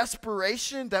our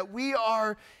desperation, that we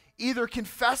are either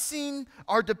confessing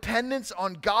our dependence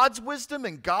on God's wisdom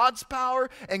and God's power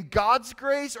and God's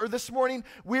grace, or this morning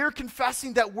we're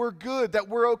confessing that we're good, that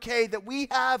we're okay, that we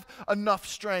have enough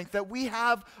strength, that we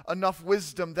have enough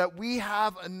wisdom, that we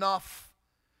have enough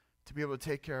to be able to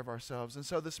take care of ourselves. And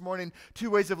so this morning,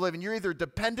 two ways of living. You're either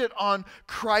dependent on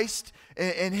Christ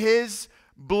and His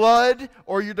blood,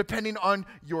 or you're depending on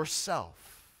yourself.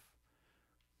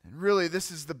 And really,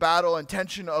 this is the battle and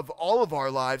tension of all of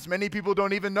our lives. Many people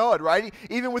don't even know it, right?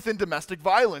 Even within domestic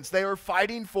violence, they are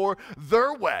fighting for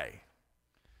their way.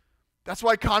 That's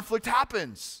why conflict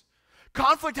happens.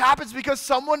 Conflict happens because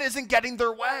someone isn't getting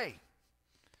their way.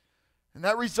 And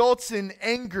that results in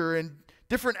anger and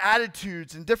different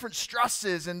attitudes and different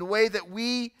stresses and the way that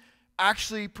we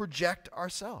actually project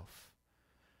ourselves.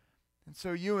 And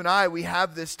so you and I, we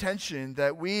have this tension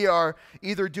that we are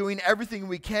either doing everything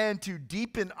we can to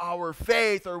deepen our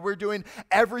faith, or we're doing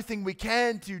everything we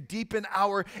can to deepen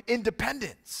our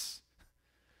independence,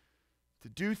 to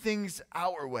do things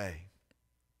our way.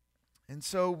 And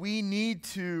so we need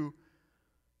to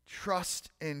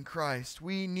trust in Christ.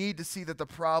 We need to see that the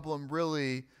problem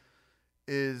really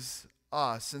is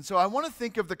us. And so I want to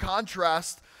think of the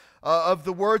contrast of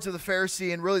the words of the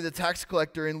Pharisee and really the tax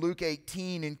collector in Luke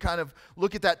 18 and kind of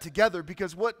look at that together,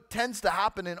 because what tends to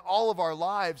happen in all of our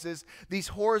lives is these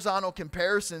horizontal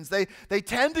comparisons. They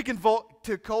tend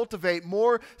to cultivate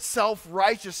more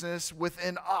self-righteousness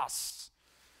within us.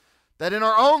 That in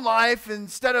our own life,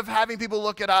 instead of having people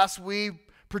look at us, we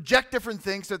project different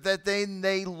things so that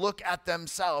they look at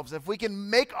themselves. If we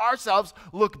can make ourselves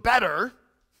look better,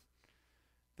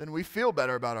 then we feel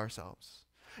better about ourselves.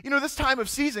 You know, this time of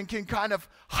season can kind of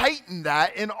heighten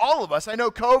that in all of us. I know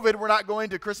COVID, we're not going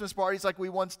to Christmas parties like we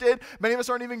once did. Many of us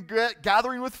aren't even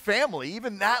gathering with family.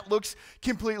 Even that looks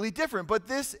completely different. But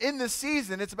in this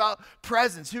season, it's about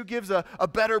presents. Who gives a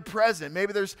better present?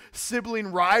 Maybe there's sibling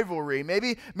rivalry.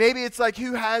 Maybe it's like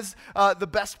who has the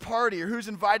best party, or who's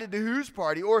invited to whose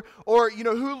party, or you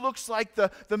know, who looks like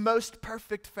the most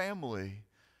perfect family.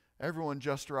 Everyone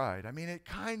just right. I mean, it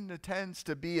kind of tends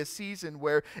to be a season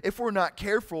where if we're not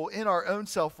careful in our own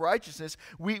self-righteousness,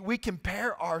 we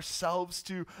compare ourselves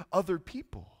to other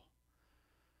people.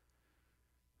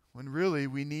 When really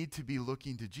we need to be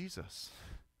looking to Jesus.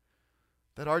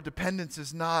 That our dependence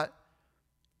is not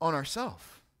on ourselves.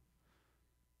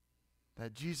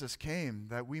 That Jesus came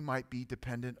that we might be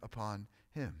dependent upon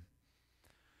him.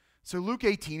 So Luke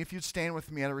 18, if you'd stand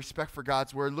with me out of respect for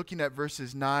God's word, looking at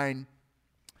verses 9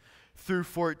 through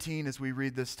 14 as we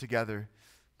read this together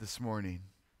this morning.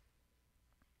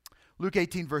 Luke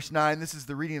 18, verse 9, this is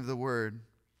the reading of the word.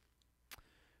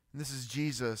 And this is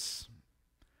Jesus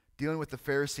dealing with the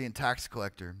Pharisee and tax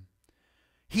collector.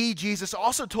 He, Jesus,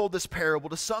 also told this parable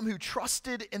to some who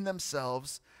trusted in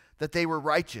themselves that they were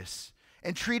righteous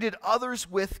and treated others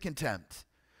with contempt.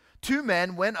 2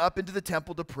 men went up into the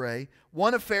temple to pray,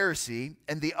 one a Pharisee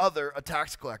and the other a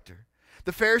tax collector.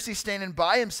 The Pharisee, standing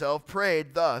by himself,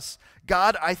 prayed thus,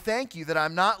 God, I thank you that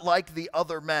I'm not like the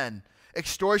other men,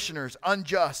 extortioners,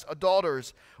 unjust,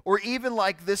 adulterers, or even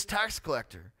like this tax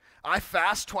collector. I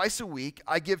fast twice a week,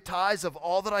 I give tithes of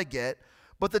all that I get.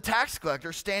 But the tax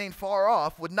collector, standing far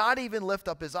off, would not even lift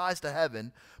up his eyes to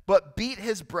heaven, but beat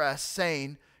his breast,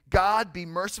 saying, God, be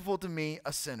merciful to me,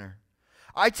 a sinner.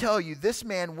 I tell you, this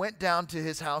man went down to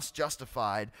his house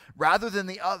justified, rather than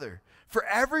the other. For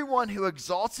everyone who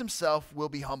exalts himself will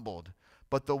be humbled,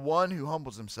 but the one who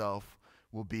humbles himself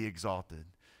will be exalted.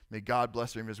 May God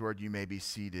bless him his word. You may be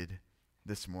seated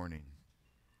this morning.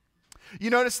 You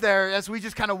notice there, as we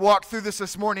just kind of walked through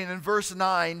this morning, in verse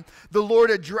 9, the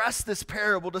Lord addressed this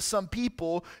parable to some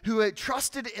people who had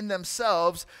trusted in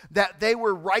themselves that they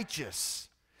were righteous,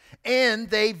 and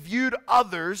they viewed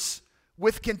others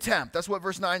with contempt. That's what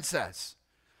verse 9 says.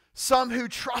 Some who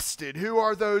trusted, who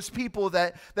are those people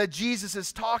that Jesus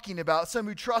is talking about? Some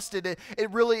who trusted,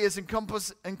 it really is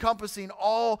encompassing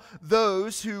all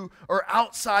those who are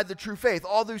outside the true faith,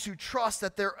 all those who trust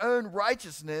that their own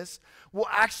righteousness will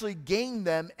actually gain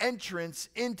them entrance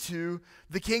into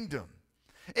the kingdom.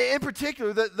 In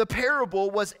particular, the parable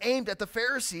was aimed at the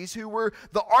Pharisees, who were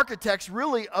the architects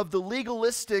really of the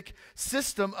legalistic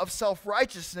system of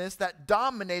self-righteousness that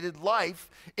dominated life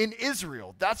in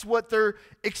Israel. That's what they're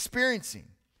experiencing.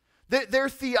 Their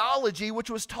theology, which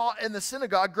was taught in the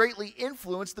synagogue, greatly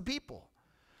influenced the people.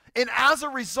 And as a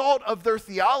result of their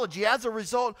theology, as a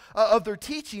result of their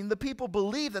teaching, the people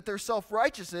believed that their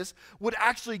self-righteousness would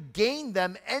actually gain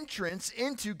them entrance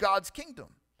into God's kingdom.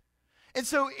 And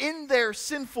so in their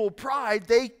sinful pride,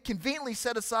 they conveniently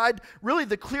set aside really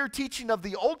the clear teaching of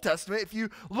the Old Testament, if you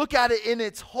look at it in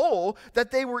its whole, that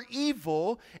they were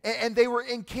evil and they were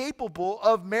incapable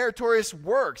of meritorious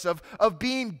works, of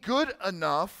being good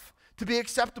enough to be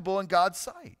acceptable in God's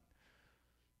sight.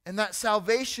 And that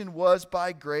salvation was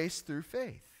by grace through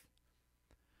faith.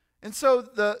 And so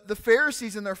the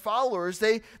Pharisees and their followers,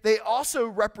 they also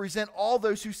represent all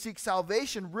those who seek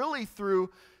salvation really through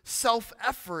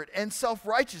self-effort and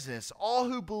self-righteousness. All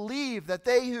who believe that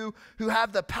they who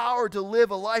have the power to live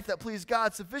a life that pleases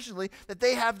God sufficiently, that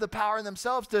they have the power in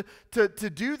themselves to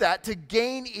do that, to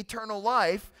gain eternal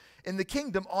life in the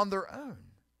kingdom on their own.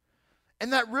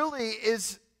 And that really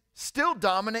is still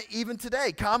dominant even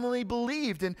today, commonly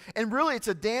believed. And really it's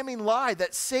a damning lie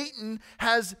that Satan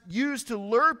has used to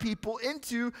lure people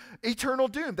into eternal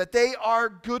doom, that they are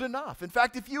good enough. In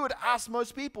fact, if you would ask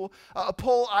most people, a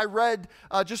poll I read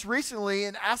just recently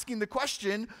in asking the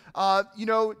question,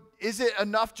 is it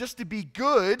enough just to be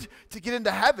good to get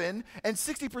into heaven? And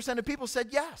 60% of people said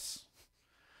yes.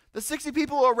 The 60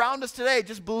 people around us today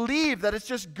just believe that it's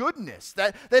just goodness,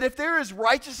 that if there is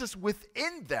righteousness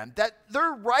within them, that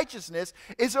their righteousness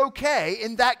is okay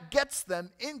and that gets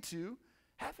them into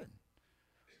heaven.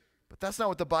 But that's not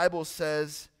what the Bible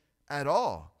says at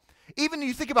all. Even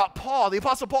you think about Paul, the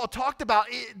Apostle Paul talked about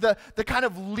the kind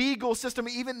of legal system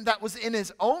even that was in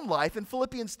his own life. In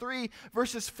Philippians 3,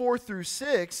 verses 4 through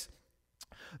 6,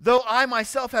 though I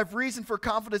myself have reason for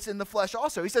confidence in the flesh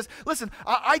also. He says, listen,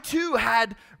 I too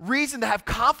had reason to have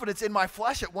confidence in my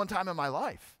flesh at one time in my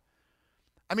life.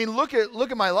 I mean, look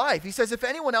at my life. He says, if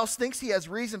anyone else thinks he has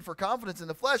reason for confidence in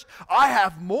the flesh, I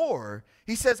have more.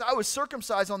 He says, I was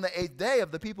circumcised on the 8th day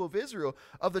of the people of Israel,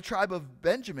 of the tribe of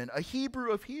Benjamin, a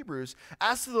Hebrew of Hebrews,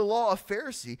 as to the law, a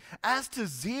Pharisee, as to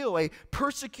zeal, a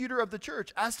persecutor of the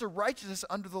church, as to righteousness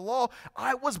under the law,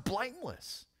 I was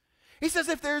blameless. He says,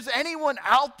 if there's anyone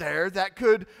out there that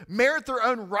could merit their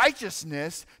own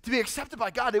righteousness to be accepted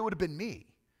by God, it would have been me.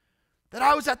 That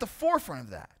I was at the forefront of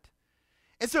that.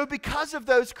 And so because of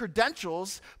those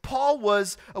credentials, Paul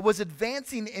was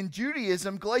advancing in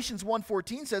Judaism. Galatians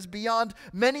 1:14 says, beyond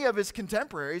many of his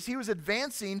contemporaries, he was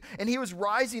advancing and he was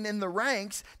rising in the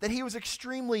ranks, that he was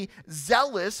extremely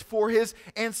zealous for his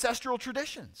ancestral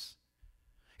traditions.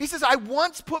 He says, I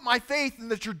once put my faith in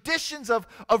the traditions of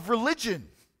religion,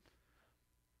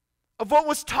 of what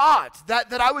was taught,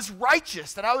 that I was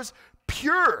righteous, that I was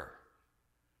pure.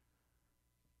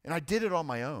 And I did it on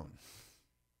my own.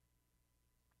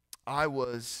 I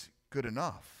was good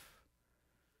enough.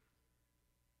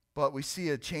 But we see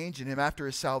a change in him after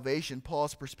his salvation.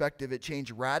 Paul's perspective, it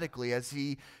changed radically as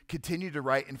he continued to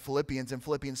write in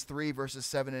Philippians 3, verses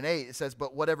 7 and 8. It says,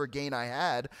 but whatever gain I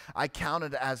had, I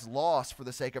counted as loss for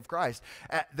the sake of Christ.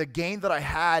 The gain that I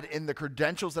had in the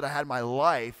credentials that I had in my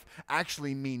life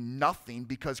actually mean nothing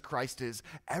because Christ is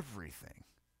everything.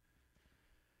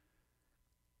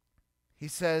 He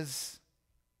says,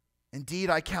 indeed,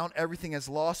 I count everything as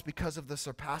lost because of the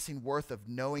surpassing worth of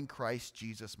knowing Christ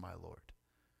Jesus my Lord.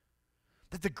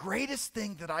 That the greatest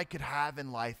thing that I could have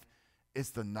in life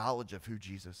is the knowledge of who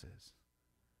Jesus is.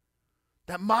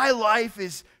 That my life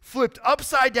is flipped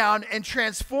upside down and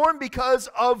transformed because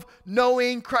of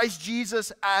knowing Christ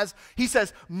Jesus as, he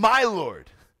says, my Lord.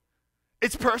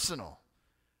 It's personal.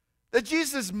 That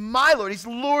Jesus is my Lord. He's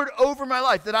Lord over my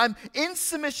life. That I'm in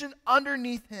submission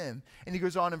underneath him. And he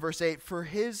goes on in verse 8, for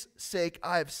his sake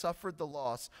I have suffered the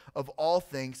loss of all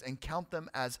things and count them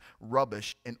as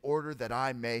rubbish in order that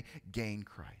I may gain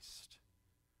Christ.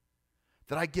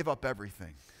 That I give up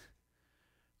everything.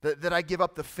 That I give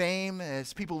up the fame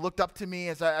as people looked up to me,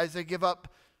 as I give up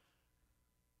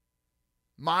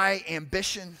my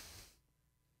ambition.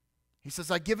 He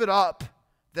says, I give it up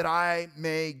that I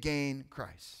may gain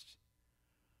Christ.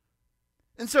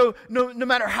 And so no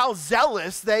matter how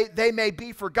zealous they may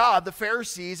be for God, the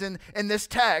Pharisees in this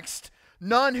text,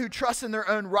 none who trust in their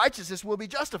own righteousness will be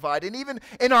justified. And even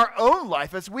in our own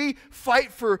life, as we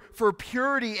fight for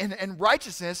purity and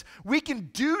righteousness, we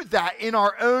can do that in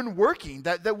our own working,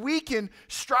 that we can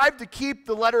strive to keep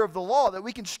the letter of the law, that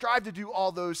we can strive to do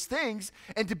all those things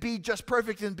and to be just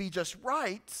perfect and be just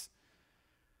right.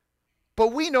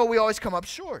 But we know we always come up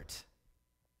short.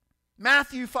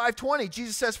 Matthew 5:20,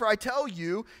 Jesus says, for I tell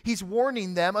you, he's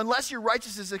warning them, unless your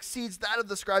righteousness exceeds that of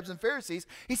the scribes and Pharisees,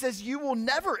 he says, you will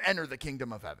never enter the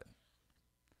kingdom of heaven.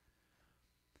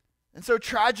 And so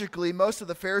tragically, most of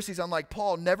the Pharisees, unlike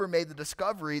Paul, never made the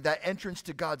discovery that entrance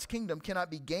to God's kingdom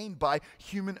cannot be gained by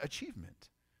human achievement.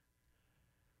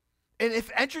 And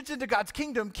if entrance into God's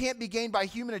kingdom can't be gained by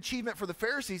human achievement for the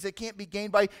Pharisees, it can't be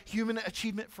gained by human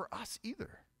achievement for us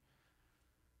either.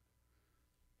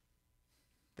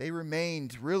 They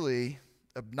remained really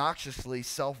obnoxiously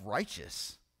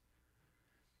self-righteous.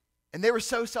 And they were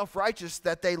so self-righteous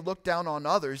that they looked down on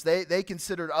others. They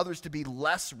considered others to be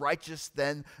less righteous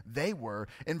than they were.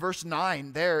 In verse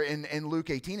 9 there in Luke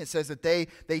 18, it says that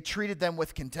they treated them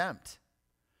with contempt.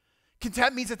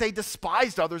 Contempt means that they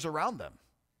despised others around them.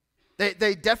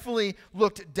 They definitely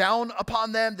looked down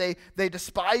upon them. They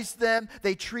despised them.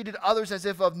 They treated others as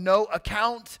if of no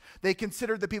account. They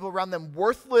considered the people around them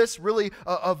worthless, really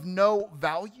of no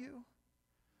value.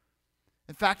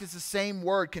 In fact, it's the same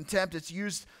word, contempt. It's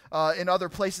used in other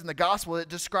places in the gospel. It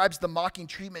describes the mocking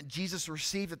treatment Jesus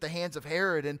received at the hands of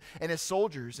Herod and his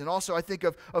soldiers. And also I think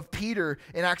of Peter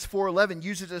in Acts 4:11,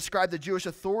 used it to describe the Jewish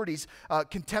authorities'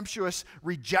 contemptuous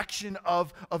rejection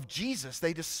of Jesus.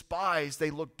 They despised,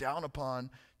 they looked down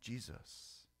upon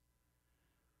Jesus.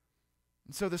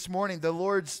 And so this morning, the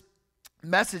Lord's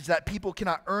message that people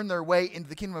cannot earn their way into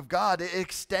the kingdom of God, it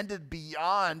extended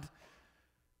beyond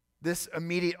this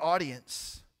immediate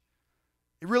audience.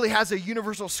 It really has a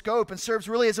universal scope and serves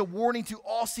really as a warning to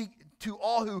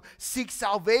all who seek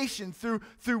salvation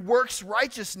through works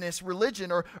righteousness,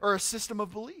 religion, or a system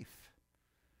of belief.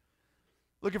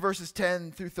 Look at verses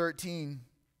 10 through 13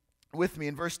 with me.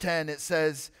 In verse 10, it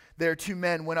says, there 2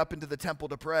 men went up into the temple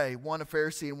to pray, one a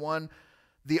Pharisee and one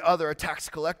the other, a tax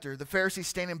collector. The Pharisee,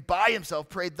 standing by himself,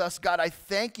 prayed thus, God, I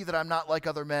thank you that I'm not like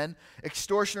other men,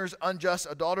 extortioners, unjust,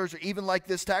 adulterers, or even like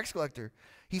this tax collector.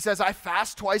 He says, I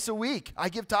fast twice a week. I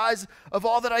give tithes of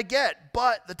all that I get.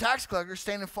 But the tax collector,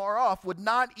 standing far off, would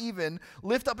not even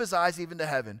lift up his eyes even to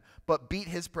heaven, but beat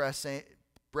his breast,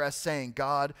 saying,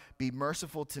 God, be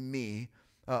merciful to me,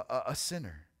 a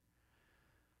sinner.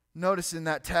 Notice in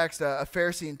that text, a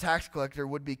Pharisee and tax collector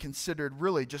would be considered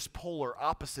really just polar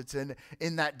opposites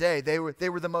in that day. They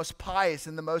were the most pious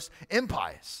and the most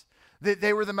impious.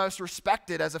 They were the most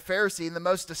respected as a Pharisee and the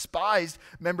most despised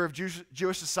member of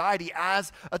Jewish society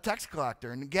as a tax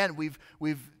collector. And again, we've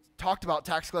talked about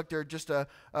tax collector just a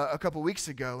couple weeks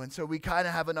ago, and so we kind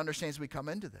of have an understanding as we come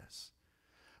into this.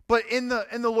 But in the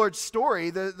Lord's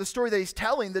story, the story that he's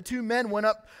telling, the two men went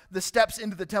up the steps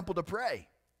into the temple to pray.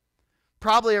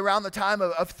 Probably around the time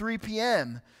of 3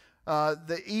 p.m.,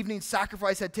 the evening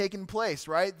sacrifice had taken place,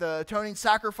 right? The atoning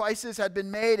sacrifices had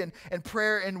been made, and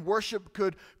prayer and worship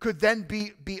could then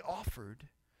be offered.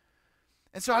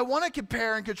 And so I want to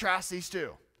compare and contrast these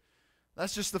two.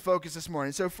 That's just the focus this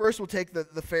morning. So first we'll take the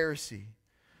Pharisee.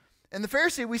 In the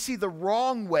Pharisee, we see the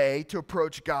wrong way to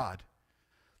approach God.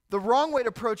 The wrong way to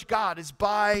approach God is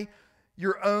by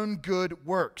your own good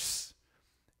works.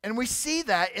 And we see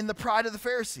that in the pride of the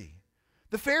Pharisee.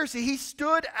 The Pharisee, he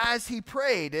stood as he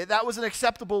prayed. That was an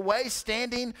acceptable way.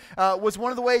 Standing was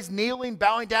one of the ways. Kneeling,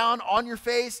 bowing down on your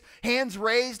face, hands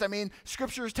raised. I mean,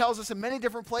 Scripture tells us in many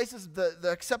different places the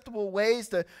acceptable ways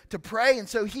to pray. And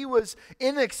so he was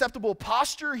in an acceptable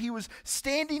posture. He was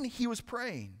standing, he was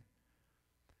praying.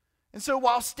 And so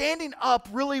while standing up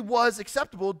really was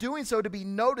acceptable, doing so to be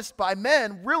noticed by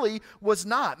men really was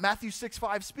not. Matthew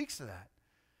 6:5 speaks to that.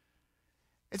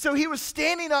 And so he was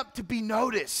standing up to be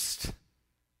noticed.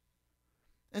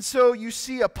 And so you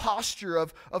see a posture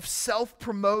of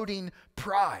self-promoting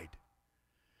pride.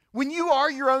 When you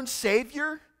are your own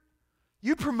Savior,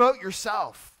 you promote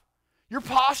yourself. Your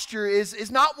posture is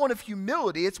not one of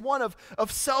humility, it's one of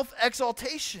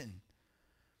self-exaltation.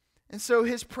 And so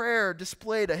his prayer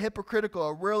displayed a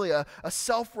hypocritical, really a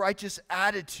self-righteous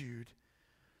attitude.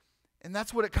 And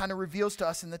that's what it kind of reveals to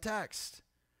us in the text.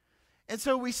 And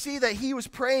so we see that he was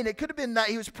praying. It could have been that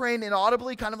he was praying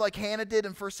inaudibly, kind of like Hannah did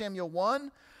in 1 Samuel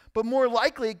 1. But more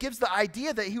likely, it gives the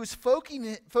idea that he was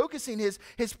focusing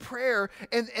his prayer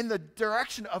in the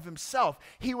direction of himself.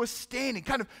 He was standing,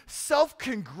 kind of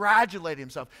self-congratulating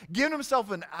himself, giving himself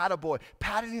an attaboy,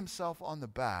 patting himself on the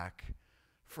back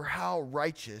for how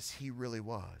righteous he really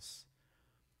was.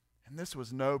 And this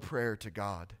was no prayer to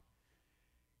God.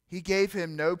 He gave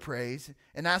him no praise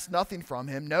and asked nothing from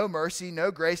him, no mercy,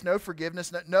 no grace, no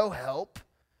forgiveness, no help.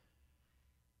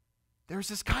 There was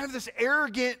this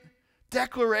arrogant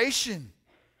declaration.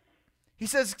 He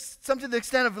says something to the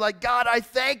extent of like, God, I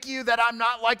thank you that I'm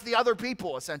not like the other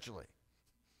people, essentially.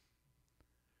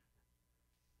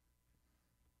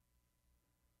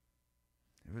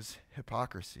 It was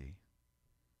hypocrisy.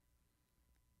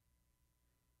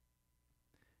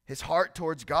 His heart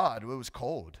towards God, it was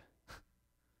cold.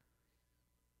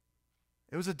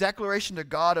 It was a declaration to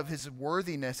God of his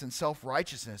worthiness and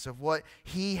self-righteousness, of what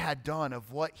he had done,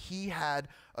 of what he had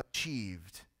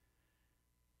achieved.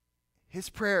 His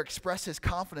prayer expressed his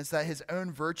confidence that his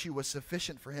own virtue was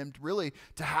sufficient for him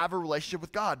to have a relationship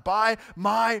with God. By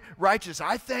my righteousness,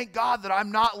 I thank God that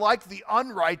I'm not like the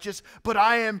unrighteous, but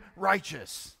I am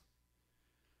righteous.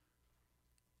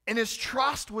 And his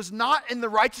trust was not in the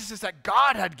righteousness that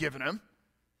God had given him.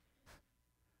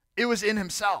 It was in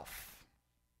himself.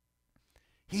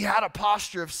 He had a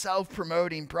posture of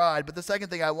self-promoting pride. But the second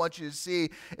thing I want you to see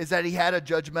is that he had a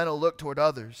judgmental look toward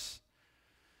others.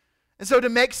 And so to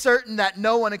make certain that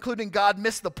no one, including God,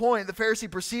 missed the point, the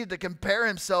Pharisee proceeded to compare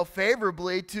himself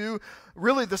favorably to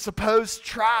really the supposed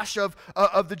trash of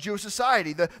the Jewish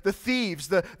society, the thieves,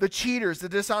 the cheaters, the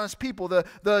dishonest people, the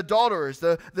adulterers,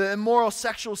 the immoral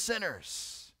sexual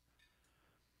sinners.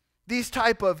 These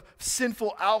type of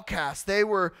sinful outcasts, they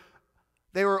were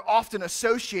often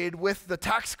associated with the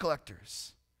tax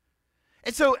collectors.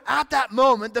 And so at that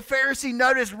moment, the Pharisee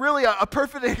noticed really a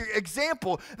perfect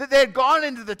example that they had gone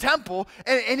into the temple,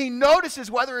 and he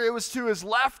notices, whether it was to his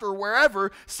left or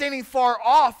wherever, standing far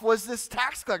off was this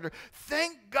tax collector.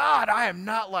 Thank God I am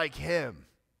not like him.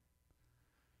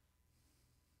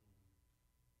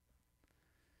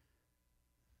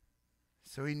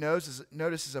 So he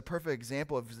notices a perfect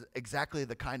example of exactly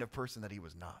the kind of person that he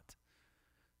was not.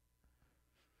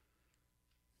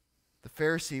 The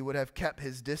Pharisee would have kept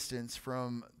his distance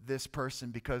from this person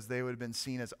because they would have been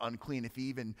seen as unclean. If he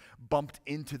even bumped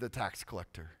into the tax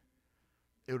collector,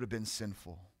 it would have been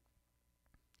sinful.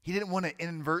 He didn't want to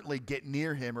inadvertently get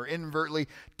near him or inadvertently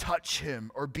touch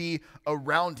him or be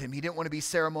around him. He didn't want to be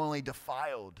ceremonially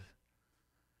defiled.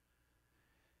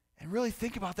 And really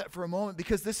think about that for a moment,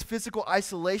 because this physical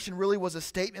isolation really was a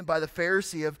statement by the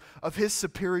Pharisee of his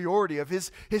superiority, of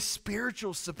his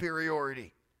spiritual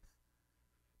superiority.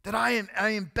 That I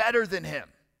am better than him.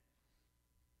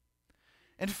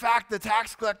 In fact, the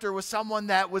tax collector was someone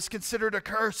that was considered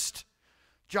accursed.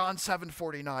 John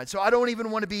 7:49. So I don't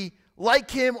even want to be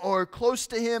like him or close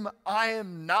to him. I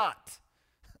am not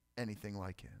anything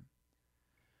like him.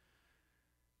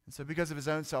 And so because of his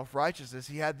own self-righteousness,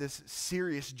 he had this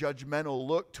serious judgmental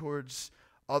look towards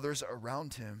others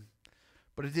around him.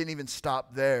 But it didn't even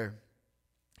stop there.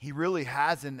 He really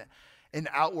has an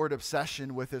outward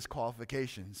obsession with his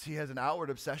qualifications. He has an outward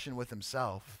obsession with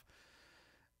himself.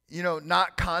 You know,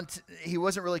 he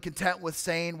wasn't really content with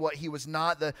saying what he was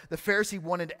not. The Pharisee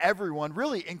wanted everyone,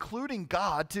 really including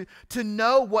God, to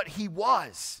know what he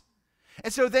was.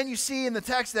 And so then you see in the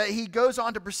text that he goes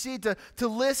on to proceed to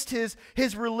list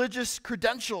his religious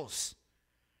credentials.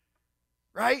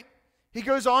 Right? He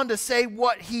goes on to say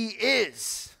what he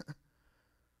is,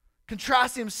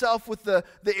 contrasting himself with the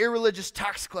irreligious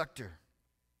tax collector.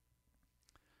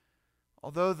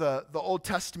 Although the Old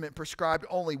Testament prescribed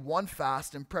only one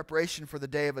fast in preparation for the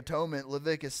Day of Atonement,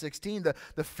 Leviticus 16, the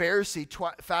Pharisee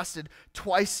fasted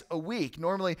twice a week,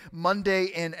 normally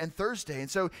Monday and Thursday.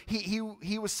 And so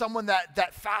he was someone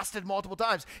that fasted multiple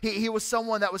times. He was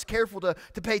someone that was careful to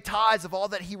pay tithes of all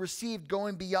that he received,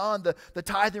 going beyond the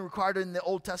tithing required in the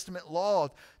Old Testament law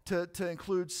to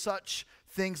include such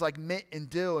things like mint and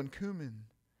dill and cumin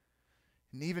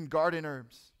and even garden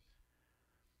herbs.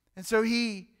 And so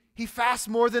he fasts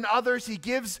more than others. He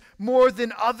gives more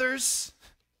than others.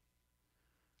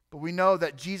 But we know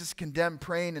that Jesus condemned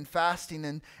praying and fasting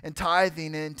and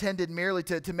tithing and intended merely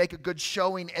to make a good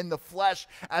showing in the flesh,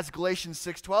 as Galatians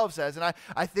 6:12 says. And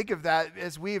I think of that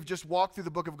as we have just walked through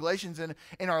the book of Galatians in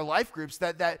our life groups,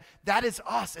 that is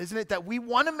us, isn't it? That we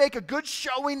want to make a good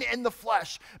showing in the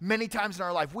flesh many times in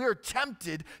our life. We are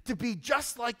tempted to be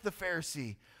just like the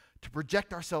Pharisee, to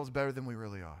project ourselves better than we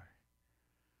really are.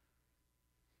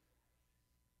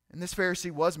 And this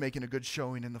Pharisee was making a good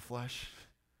showing in the flesh.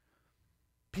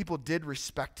 People did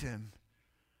respect him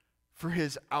for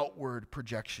his outward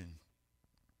projection.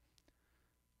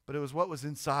 But it was what was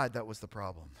inside that was the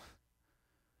problem.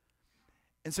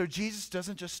 And so Jesus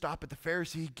doesn't just stop at the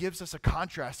Pharisee. He gives us a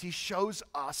contrast. He shows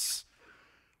us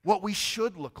what we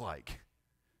should look like.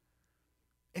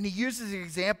 And he uses the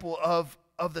example of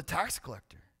the tax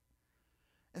collector.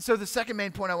 And so the second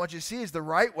main point I want you to see is the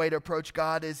right way to approach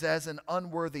God is as an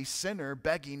unworthy sinner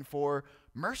begging for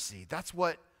mercy. That's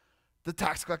what the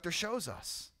tax collector shows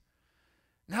us.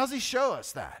 And how does he show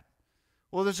us that?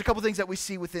 Well, there's a couple things that we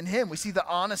see within him. We see the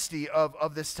honesty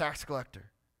of this tax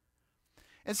collector.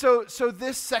 And so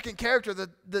this second character,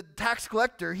 the tax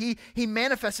collector, he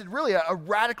manifested really a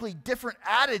radically different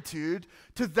attitude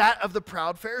to that of the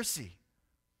proud Pharisee.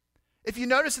 If you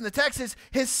notice in the text,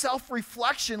 his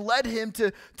self-reflection led him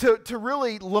to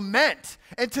really lament,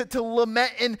 and to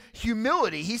lament in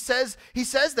humility. He says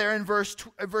there in verse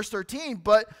 13,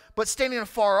 but standing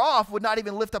afar off would not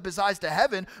even lift up his eyes to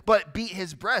heaven, but beat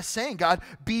his breast, saying, God,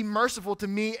 be merciful to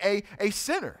me, a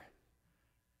sinner.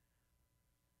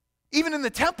 Even in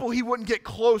the temple, he wouldn't get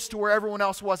close to where everyone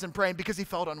else was in praying because he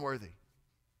felt unworthy.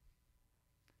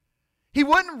 He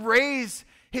wouldn't raise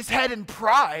his head in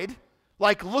pride.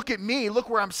 Like, look at me,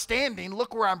 look where I'm standing,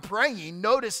 look where I'm praying,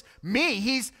 notice me.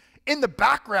 He's in the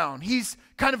background. He's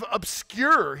kind of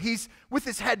obscure. He's with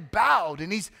his head bowed,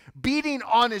 and he's beating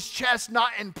on his chest,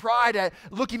 not in pride at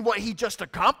looking what he just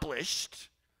accomplished.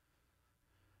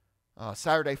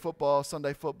 Saturday football,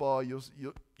 Sunday football,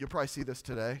 you'll probably see this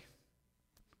today.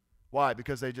 Why?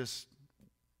 Because they just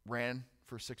ran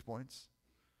for 6 points?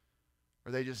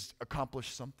 Or they just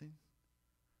accomplished something?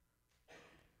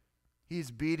 He's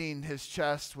beating his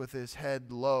chest with his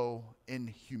head low in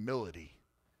humility.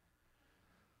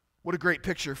 What a great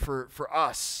picture for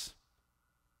us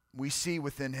we see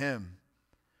within him.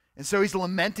 And so he's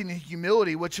lamenting in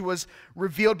humility, which was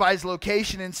revealed by his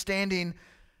location and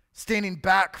standing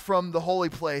back from the holy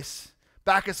place,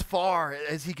 back as far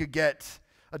as he could get,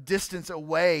 a distance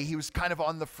away. He was kind of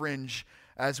on the fringe,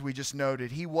 as we just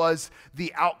noted. He was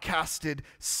the outcasted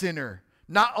sinner,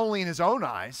 not only in his own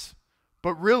eyes,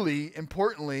 but really,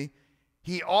 importantly,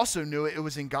 he also knew it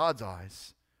was in God's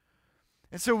eyes.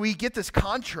 And so we get this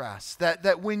contrast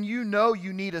that when you know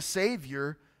you need a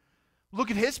Savior, look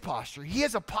at his posture. He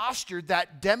has a posture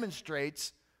that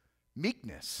demonstrates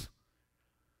meekness.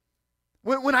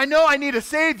 When I know I need a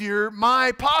Savior,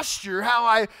 my posture, how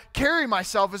I carry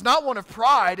myself, is not one of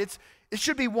pride. It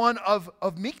should be one of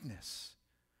meekness.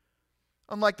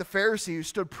 Unlike the Pharisee who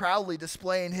stood proudly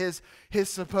displaying his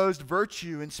supposed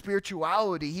virtue and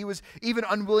spirituality, he was even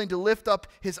unwilling to lift up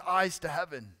his eyes to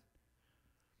heaven.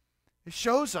 It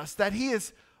shows us that he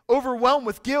is overwhelmed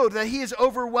with guilt, that he is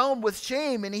overwhelmed with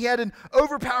shame, and he had an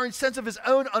overpowering sense of his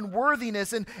own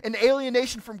unworthiness and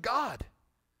alienation from God.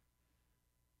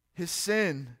 His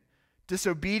sin,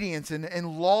 disobedience,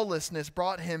 and lawlessness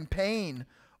brought him pain,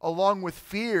 along with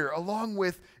fear, along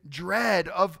with dread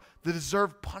of the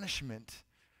deserved punishment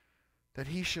that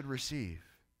he should receive.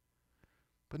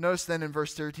 But notice then in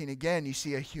verse 13 again, you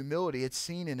see a humility. It's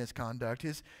seen in his conduct.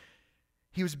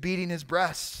 He was beating his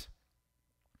breast.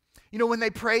 You know, when they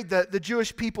prayed, the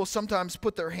Jewish people sometimes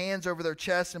put their hands over their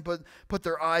chest and put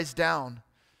their eyes down.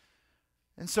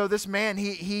 And so this man,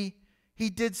 he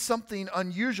did something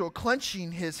unusual.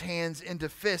 Clenching his hands into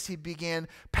fists, he began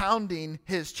pounding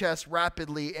his chest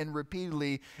rapidly and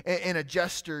repeatedly in a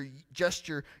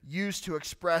gesture used to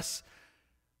express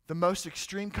the most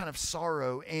extreme kind of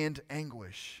sorrow and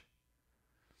anguish.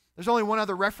 There's only one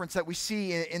other reference that we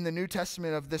see in the New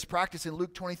Testament of this practice. In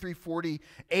Luke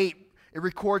 23:48, it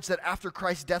records that after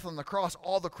Christ's death on the cross,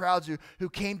 all the crowds who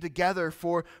came together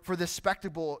for this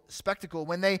spectacle,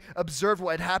 when they observed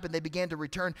what had happened, they began to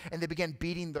return and they began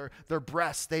beating their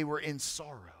breasts. They were in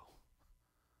sorrow.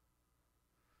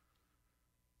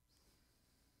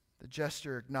 The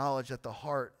gesture acknowledged that the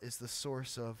heart is the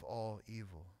source of all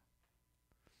evil.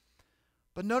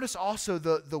 But notice also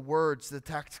the words the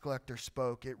tax collector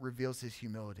spoke. It reveals his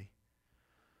humility.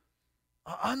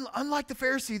 Unlike the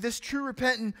Pharisee, this true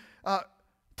repentant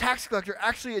tax collector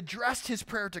actually addressed his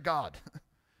prayer to God.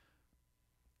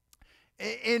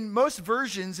 In most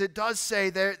versions, it does say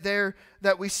there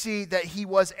that we see that he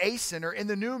was a sinner. In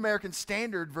the New American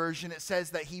Standard Version, it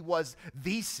says that he was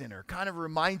the sinner. Kind of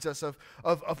reminds us of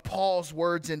Paul's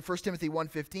words in 1 Timothy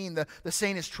 1:15. The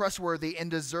saint is trustworthy and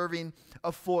deserving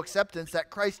of full acceptance, that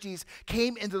Christ Jesus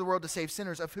came into the world to save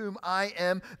sinners, of whom I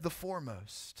am the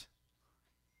foremost.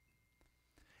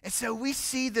 And so we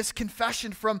see this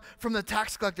confession from the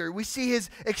tax collector. We see his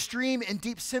extreme and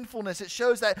deep sinfulness. It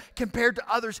shows that compared to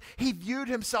others, he viewed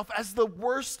himself as the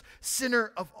worst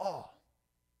sinner of all.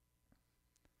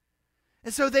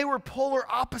 And so they were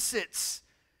polar opposites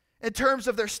in terms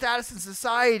of their status in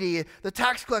society. The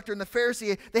tax collector and the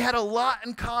Pharisee, they had a lot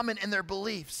in common in their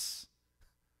beliefs.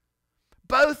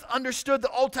 Both understood the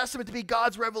Old Testament to be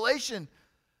God's revelation.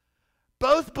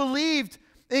 Both believed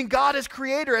in God as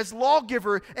creator, as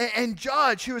lawgiver and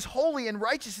judge, who is holy and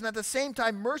righteous, and at the same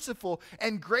time merciful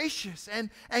and gracious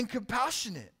and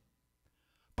compassionate.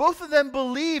 Both of them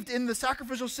believed in the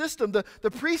sacrificial system, the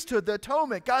priesthood, the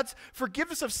atonement, God's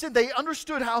forgiveness of sin. They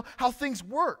understood how things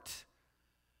worked.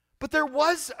 But there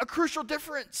was a crucial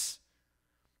difference.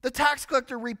 The tax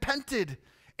collector repented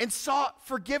and sought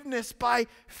forgiveness by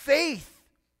faith,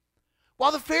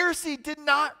 while the Pharisee did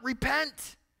not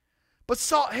repent, but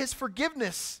sought his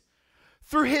forgiveness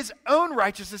through his own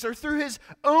righteousness or through his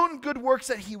own good works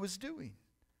that he was doing.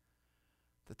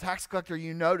 The tax collector,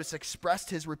 you notice, expressed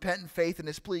his repentant faith in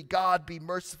his plea, God, be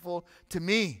merciful to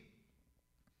me.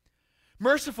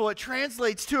 Merciful, it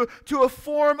translates to a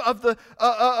form of the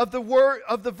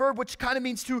verb which kind of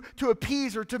means to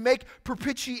appease or to make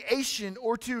propitiation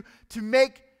or to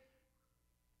make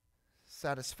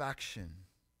satisfaction.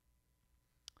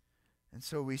 And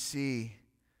so we see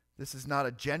this is not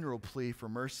a general plea for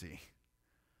mercy.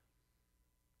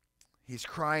 He's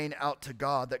crying out to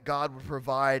God that God would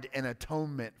provide an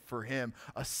atonement for him,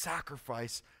 a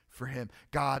sacrifice for him.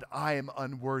 God, I am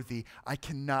unworthy. I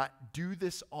cannot do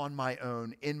this on my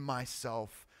own, in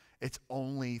myself. It's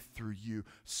only through you.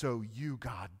 So you,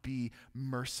 God, be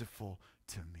merciful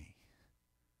to me.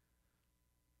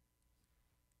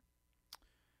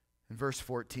 In verse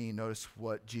 14, notice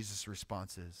what Jesus'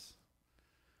 response is.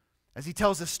 As he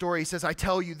tells this story, he says, I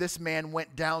tell you, this man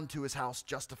went down to his house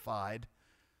justified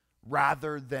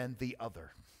rather than the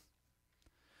other.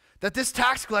 That this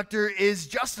tax collector is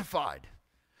justified.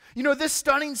 You know, this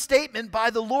stunning statement by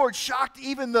the Lord shocked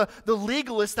even the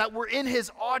legalists that were in his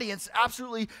audience,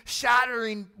 absolutely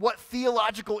shattering what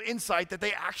theological insight that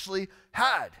they actually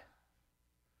had.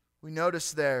 We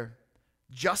notice there,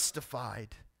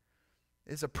 justified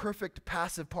is a perfect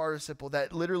passive participle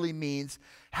that literally means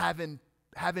having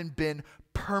been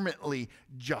permanently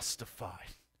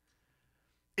justified.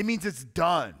 It means it's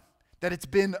done, that it's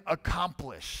been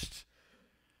accomplished.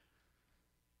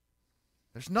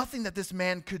 There's nothing that this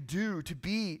man could do to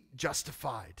be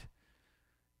justified.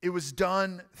 It was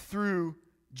done through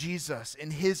Jesus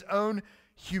in his own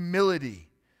humility.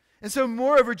 And so,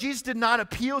 moreover, Jesus did not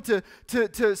appeal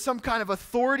to some kind of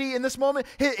authority in this moment.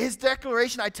 His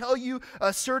declaration, I tell you,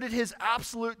 asserted his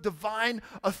absolute divine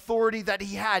authority that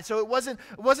he had. So it wasn't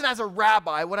as a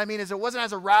rabbi. What I mean is it wasn't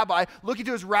as a rabbi looking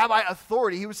to his rabbi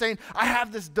authority. He was saying, I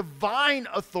have this divine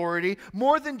authority,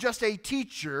 more than just a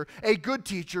teacher, a good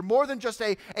teacher, more than just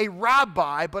a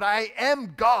rabbi, but I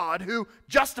am God who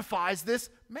justifies this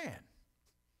man.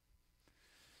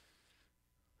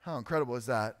 How incredible is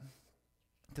that?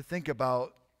 To think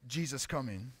about Jesus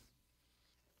coming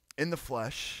in the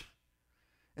flesh.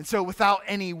 And so without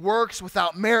any works,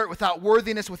 without merit, without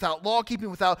worthiness, without law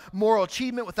keeping, without moral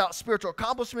achievement, without spiritual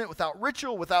accomplishment, without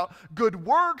ritual, without good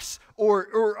works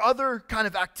or other kind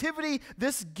of activity,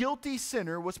 this guilty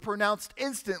sinner was pronounced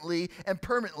instantly and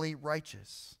permanently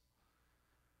righteous.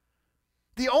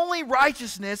 The only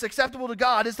righteousness acceptable to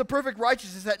God is the perfect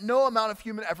righteousness that no amount of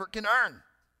human effort can earn.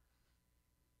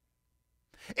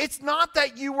 It's not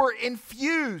that you were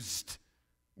infused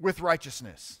with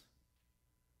righteousness.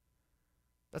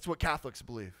 That's what Catholics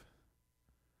believe.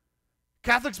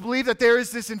 Catholics believe that there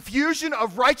is this infusion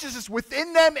of righteousness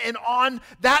within them, and on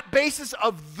that basis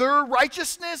of their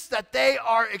righteousness, that they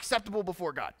are acceptable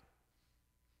before God.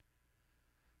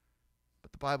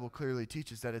 But the Bible clearly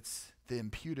teaches that it's the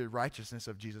imputed righteousness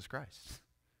of Jesus Christ.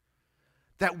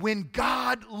 That when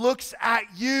God looks at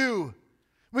you,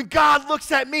 when God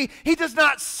looks at me, he does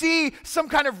not see some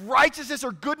kind of righteousness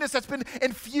or goodness that's been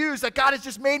infused, that God has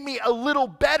just made me a little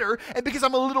better, and because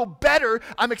I'm a little better,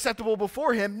 I'm acceptable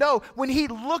before him. No, when he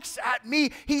looks at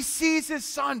me, he sees his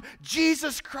son,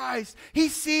 Jesus Christ. He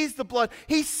sees the blood.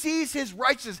 He sees his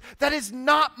righteousness that is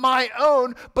not my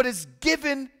own, but is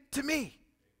given to me.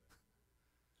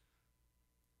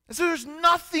 And so there's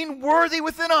nothing worthy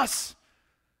within us.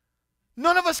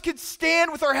 None of us can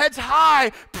stand with our heads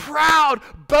high, proud,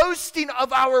 boasting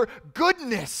of our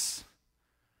goodness.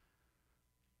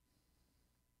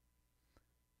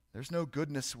 There's no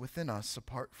goodness within us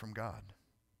apart from God.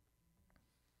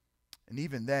 And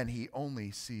even then, he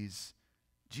only sees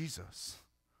Jesus.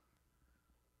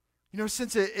 You know,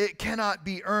 since it cannot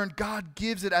be earned, God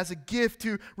gives it as a gift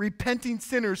to repenting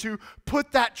sinners who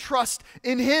put that trust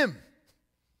in him.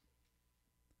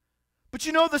 But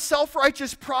you know, the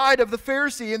self-righteous pride of the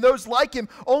Pharisee and those like him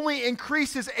only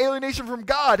increased his alienation from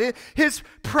God. His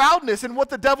proudness and what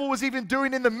the devil was even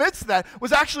doing in the midst of that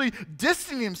was actually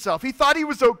distancing himself. He thought he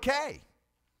was okay.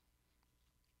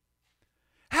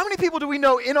 How many people do we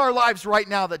know in our lives right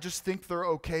now that just think they're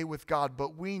okay with God,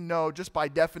 but we know just by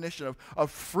definition of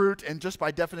fruit and just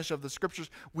by definition of the scriptures,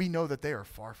 we know that they are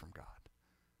far from God?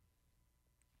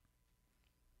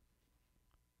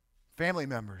 Family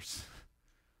members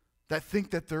that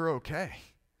think that they're okay,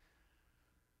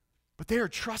 but they are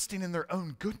trusting in their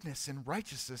own goodness and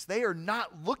righteousness. They are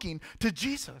not looking to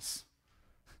Jesus.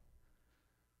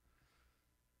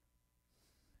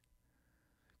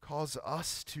 It calls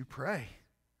us to pray.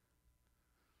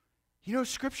 You know,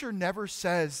 Scripture never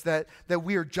says that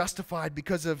we are justified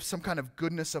because of some kind of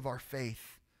goodness of our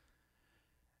faith,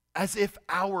 as if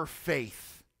our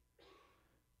faith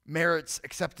merits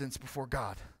acceptance before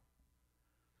God.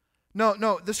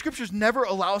 No, the Scriptures never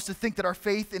allow us to think that our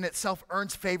faith in itself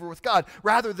earns favor with God.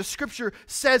 Rather, the Scripture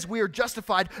says we are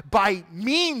justified by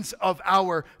means of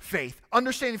our faith,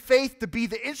 understanding faith to be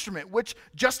the instrument which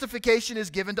justification is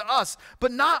given to us,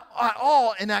 but not at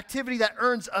all an activity that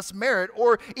earns us merit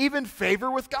or even favor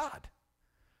with God.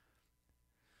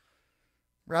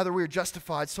 Rather, we are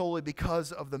justified solely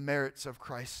because of the merits of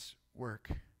Christ's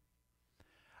work.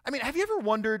 I mean, have you ever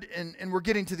wondered, and we're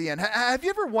getting to the end, have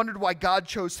you ever wondered why God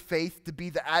chose faith to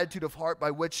be the attitude of heart by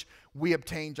which we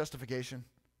obtain justification?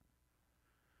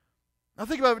 Now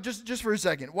think about it just for a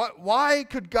second. Why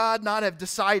could God not have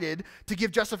decided to give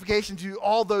justification to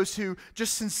all those who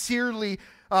just sincerely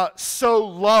sow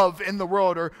love in the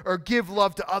world or give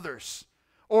love to others?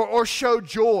 Or show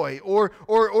joy, or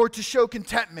to show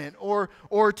contentment,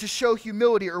 or to show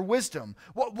humility or wisdom?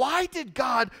 Why did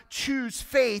God choose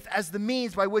faith as the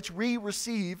means by which we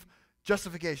receive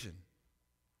justification?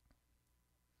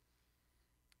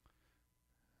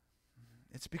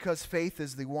 It's because faith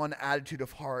is the one attitude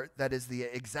of heart that is the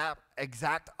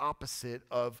exact opposite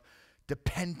of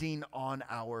depending on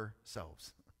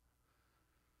ourselves.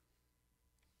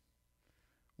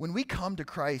 When we come to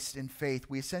Christ in faith,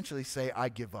 we essentially say, I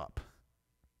give up.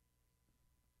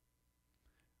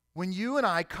 When you and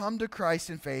I come to Christ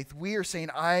in faith, we are saying,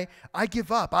 I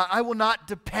give up. I will not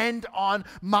depend on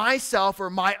myself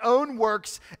or my own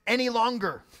works any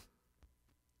longer.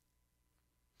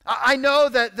 I know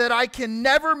that I can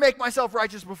never make myself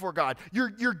righteous before God.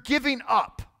 You're giving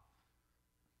up.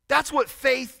 That's what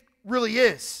faith really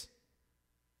is.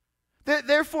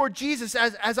 Therefore, Jesus,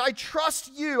 as I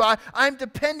trust you, I'm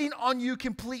depending on you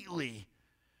completely.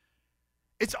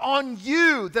 It's on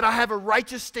you that I have a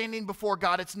righteous standing before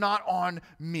God. It's not on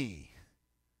me.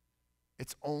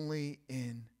 It's only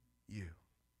in you.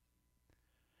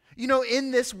 You know,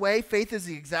 in this way, faith is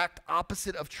the exact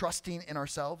opposite of trusting in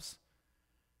ourselves.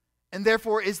 And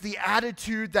therefore is the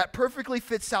attitude that perfectly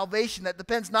fits salvation, that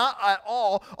depends not at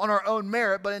all on our own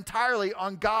merit, but entirely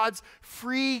on God's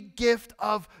free gift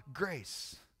of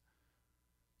grace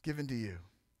given to you.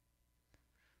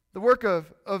 The work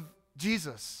of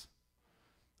Jesus,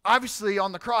 obviously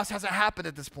on the cross, hasn't happened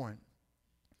at this point.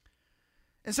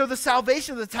 And so the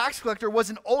salvation of the tax collector was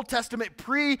an Old Testament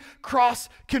pre-cross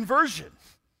conversion.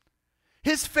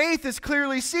 His faith is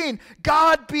clearly seen.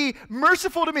 God, be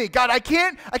merciful to me. God, I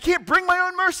can't bring my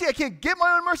own mercy. I can't get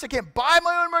my own mercy. I can't buy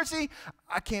my own mercy.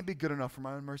 I can't be good enough for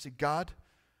my own mercy. God,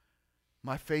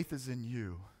 my faith is in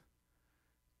you.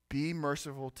 Be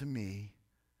merciful to me,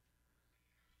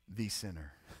 the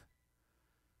sinner.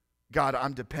 God,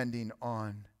 I'm depending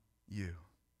on you.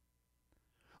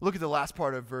 Look at the last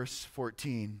part of verse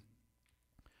 14.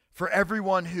 For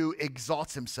everyone who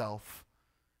exalts himself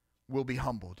will be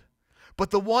humbled, but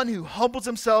the one who humbles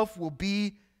himself will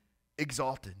be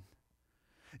exalted.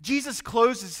 Jesus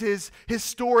closes his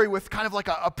story with kind of like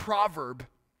a proverb.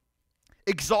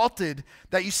 Exalted,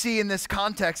 that you see in this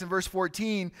context in verse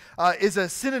 14, is a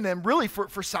synonym really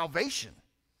for salvation.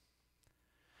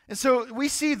 And so we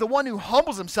see the one who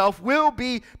humbles himself will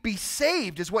be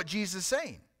saved, is what Jesus is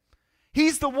saying.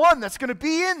 He's the one that's going to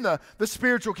be in the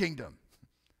spiritual kingdom.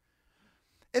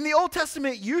 In the Old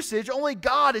Testament usage, only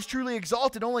God is truly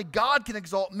exalted. Only God can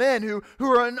exalt men who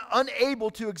are unable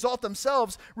to exalt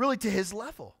themselves really to his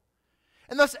level.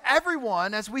 And thus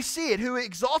everyone, as we see it, who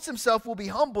exalts himself will be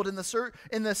humbled in the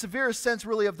severest sense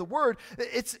really of the word.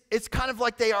 It's kind of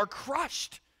like they are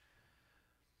crushed.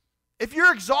 If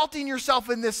you're exalting yourself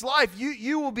in this life,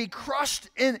 you will be crushed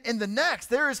in the next.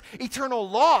 There is eternal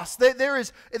loss. There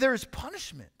is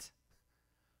punishment.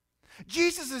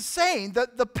 Jesus is saying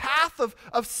that the path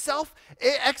of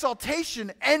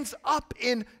self-exaltation ends up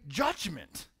in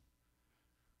judgment.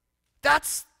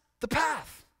 That's the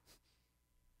path.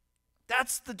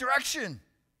 That's the direction.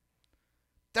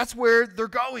 That's where they're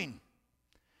going.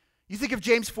 You think of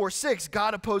James 4:6,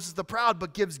 God opposes the proud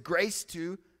but gives grace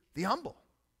to the humble.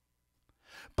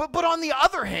 But on the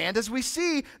other hand, as we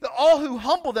see, that all who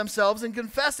humble themselves and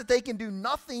confess that they can do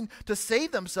nothing to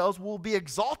save themselves will be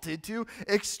exalted to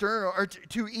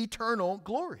eternal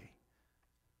glory.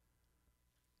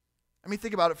 I mean,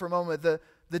 think about it for a moment.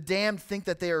 The damned think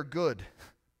that they are good.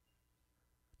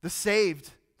 The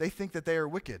saved, they think that they are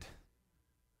wicked.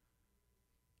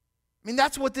 I mean,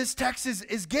 that's what this text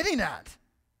is getting at.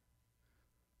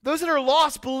 Those that are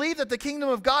lost believe that the kingdom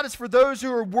of God is for those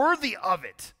who are worthy of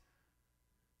it.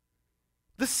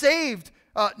 The saved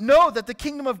know that the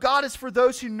kingdom of God is for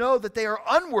those who know that they are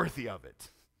unworthy of it.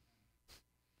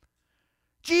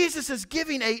 Jesus is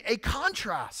giving a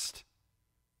contrast.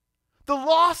 The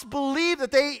lost believe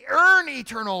that they earn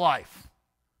eternal life.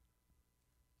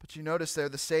 But you notice there,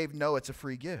 the saved know it's a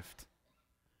free gift.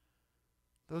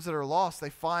 Those that are lost,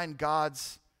 they find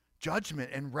God's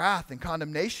judgment and wrath and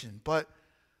condemnation. But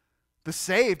the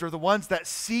saved are the ones that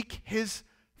seek his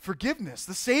forgiveness.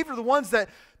 The saved are the ones that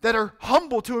are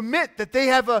humble to admit that they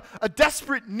have a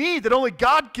desperate need that only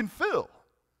God can fill.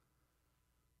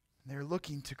 And they're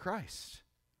looking to Christ.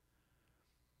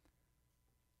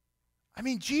 I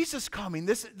mean, Jesus coming,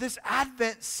 this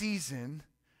Advent season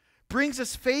brings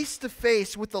us face to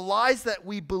face with the lies that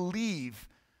we believe,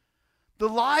 the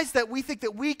lies that we think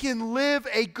that we can live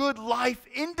a good life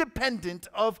independent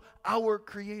of our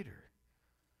Creator.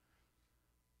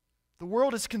 The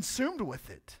world is consumed with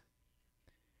it.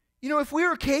 You know, if we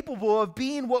were capable of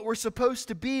being what we're supposed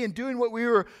to be and doing what we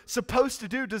were supposed to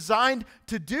do, designed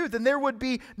to do, then there would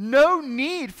be no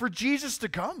need for Jesus to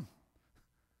come.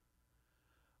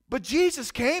 But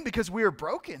Jesus came because we are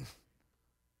broken.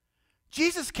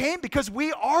 Jesus came because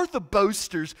we are the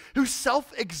boasters who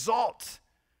self-exalt.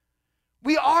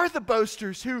 We are the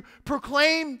boasters who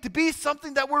proclaim to be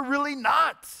something that we're really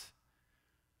not.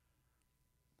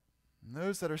 And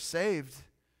those that are saved,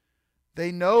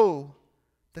 they know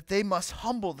that they must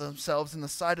humble themselves in the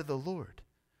sight of the Lord.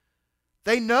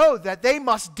 They know that they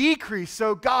must decrease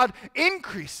so God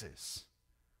increases.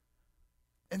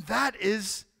 And that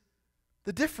is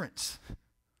the difference.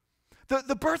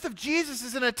 The birth of Jesus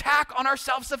is an attack on our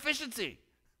self-sufficiency.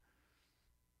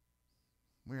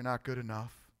 We're not good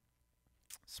enough,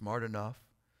 smart enough.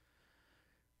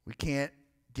 We can't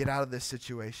get out of this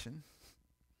situation.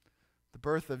 The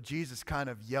birth of Jesus kind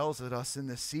of yells at us in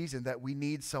this season that we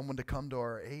need someone to come to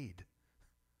our aid.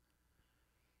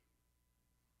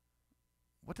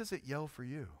 What does it yell for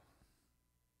you?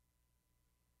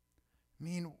 I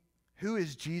mean, who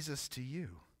is Jesus to you?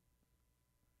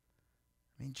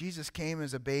 I mean, Jesus came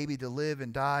as a baby to live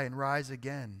and die and rise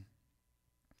again,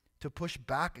 to push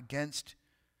back against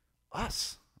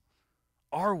us,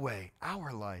 our way,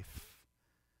 our life,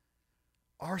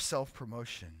 our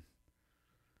self-promotion.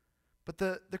 But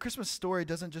the Christmas story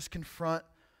doesn't just confront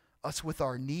us with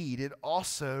our need, it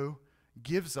also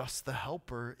gives us the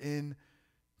helper in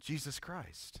Jesus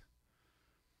Christ.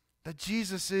 That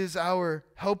Jesus is our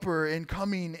helper in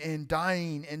coming and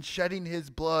dying and shedding his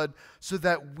blood so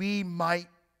that we might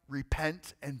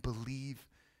repent and believe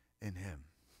in him.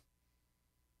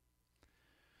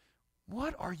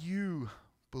 What are you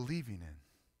believing in?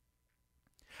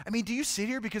 I mean, do you sit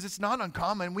here? Because it's not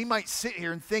uncommon. We might sit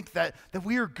here and think that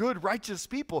we are good, righteous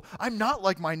people. I'm not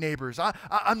like my neighbors.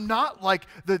 I'm not like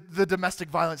the domestic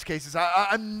violence cases.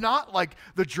 I'm not like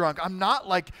the drunk. I'm not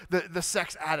like the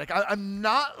sex addict. I'm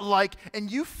not like,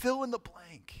 and you fill in the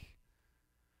blank.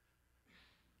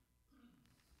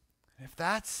 If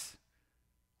that's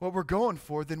what we're going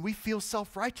for, then we feel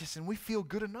self-righteous and we feel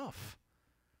good enough.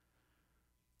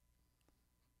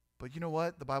 But you know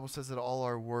what? The Bible says that all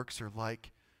our works are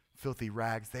like filthy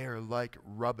rags. They are like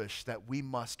rubbish that we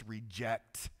must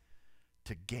reject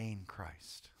to gain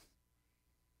Christ.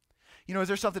 You know, is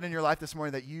there something in your life this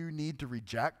morning that you need to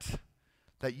reject,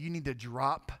 that you need to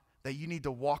drop, that you need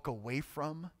to walk away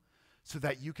from so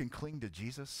that you can cling to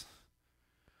Jesus?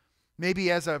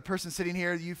 Maybe as a person sitting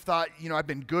here, you've thought, you know, I've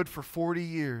been good for 40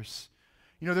 years.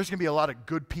 You know, there's going to be a lot of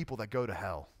good people that go to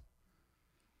hell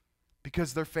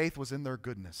because their faith was in their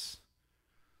goodness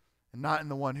and not in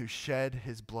the one who shed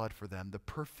his blood for them, the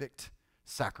perfect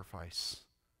sacrifice.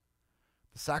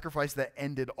 The sacrifice that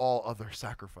ended all other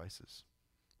sacrifices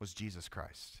was Jesus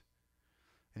Christ.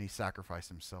 And he sacrificed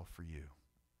himself for you.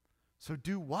 So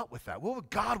do what with that? What would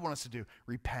God want us to do?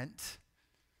 Repent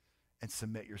and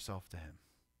submit yourself to him.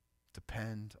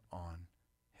 Depend on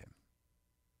him.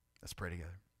 Let's pray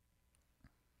together.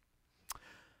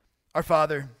 Our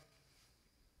Father,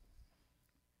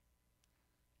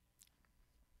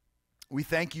 we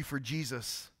thank you for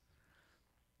Jesus,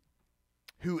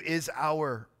 who is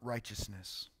our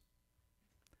righteousness.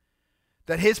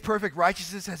 That his perfect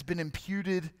righteousness has been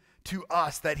imputed to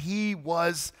us, that he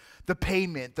was the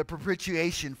payment, the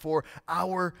propitiation for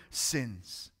our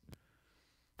sins.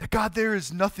 That God, there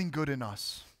is nothing good in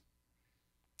us.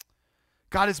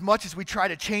 God, as much as we try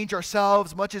to change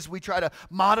ourselves, much as we try to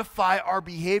modify our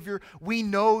behavior, we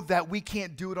know that we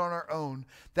can't do it on our own,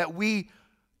 that we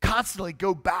constantly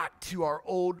go back to our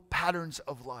old patterns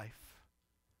of life.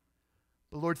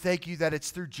 But Lord, thank you that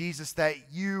it's through Jesus that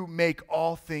you make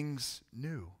all things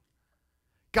new.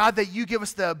 God, that you give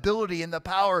us the ability and the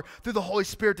power through the Holy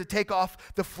Spirit to take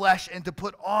off the flesh and to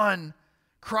put on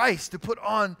Christ, to put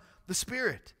on the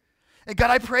Spirit. And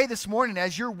God, I pray this morning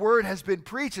as your word has been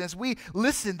preached and as we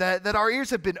listen that our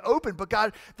ears have been opened, but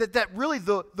God, that really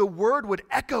the word would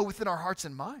echo within our hearts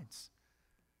and minds.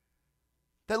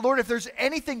 That, Lord, if there's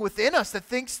anything within us that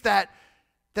thinks that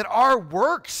our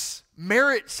works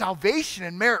merit salvation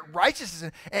and merit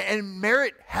righteousness and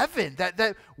merit heaven,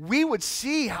 that we would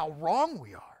see how wrong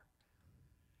we are.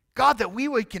 God, that we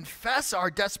would confess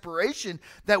our desperation,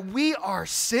 that we are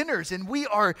sinners and we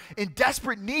are in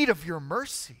desperate need of your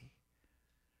mercy.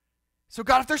 So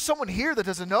God, if there's someone here that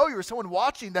doesn't know you or someone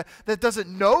watching that doesn't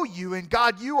know you, and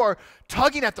God, you are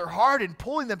tugging at their heart and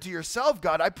pulling them to yourself,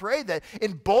 God, I pray that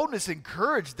in boldness and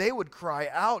courage they would cry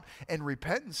out in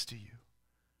repentance to you.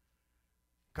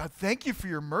 God, thank you for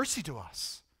your mercy to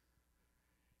us.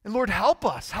 And Lord, help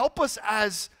us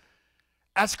as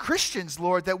Christians,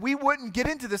 Lord, that we wouldn't get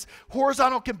into this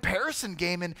horizontal comparison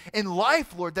game in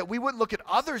life, Lord, that we wouldn't look at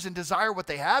others and desire what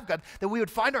they have, God, that we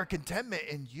would find our contentment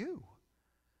in you.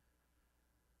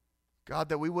 God,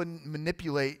 that we wouldn't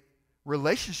manipulate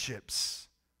relationships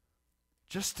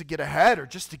just to get ahead or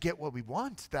just to get what we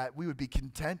want, that we would be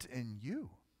content in you.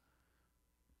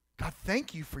 God,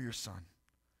 thank you for your Son.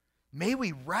 May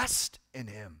we rest in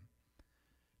him.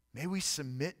 May we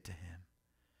submit to him.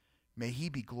 May he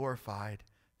be glorified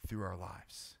through our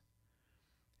lives.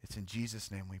 It's in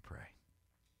Jesus' name we pray.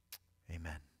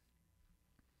 Amen.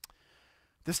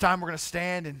 This time we're going to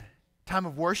stand in time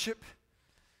of worship.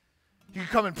 You can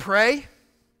come and pray.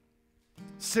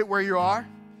 Sit where you are.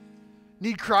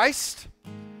 Need Christ?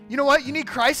 You know what? You need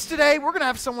Christ today? We're going to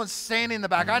have someone standing in the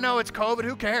back. I know it's COVID.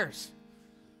 Who cares?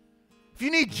 If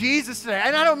you need Jesus today,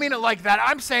 and I don't mean it like that.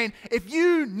 I'm saying if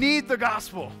you need the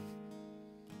gospel,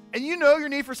 and you know your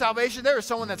need for salvation, there is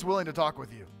someone that's willing to talk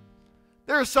with you.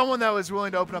 There is someone that is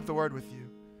willing to open up the word with you.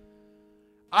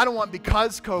 I don't want,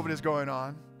 because COVID is going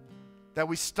on, that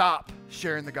we stop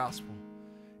sharing the gospel.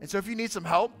 And so if you need some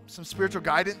help, some spiritual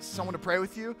guidance, someone to pray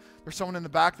with you, there's someone in the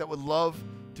back that would love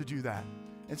to do that.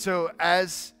 And so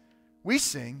as we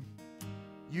sing,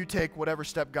 you take whatever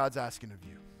step God's asking of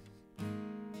you.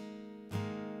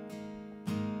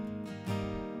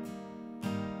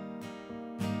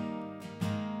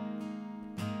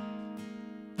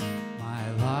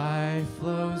 My life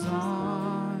flows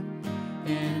on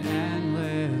in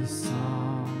endless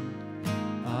song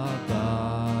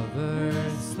above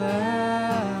earth's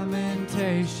lamentation.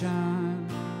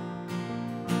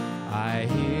 I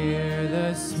hear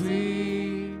the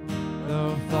sweet,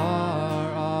 though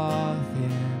far off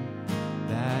hymn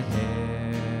that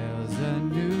hails a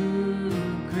new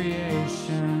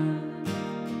creation.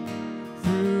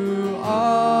 Through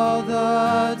all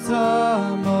the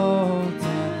tumult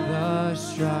and the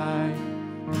strife,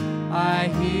 I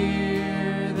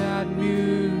hear that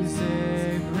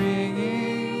music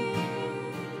ringing.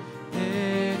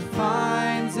 It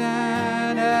finds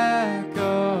an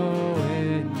echo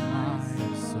in my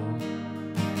soul.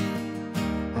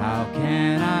 How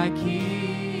can I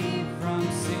keep from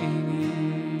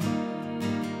singing?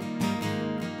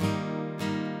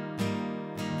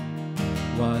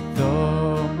 What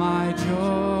though my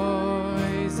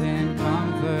joys and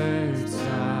comforts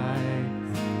die?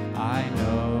 I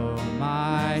know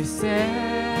my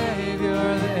Savior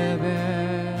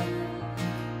liveth.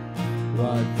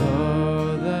 What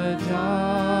though the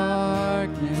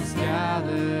darkness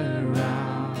gather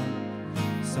round?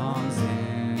 Songs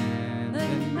in the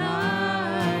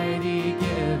night he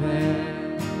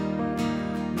giveth.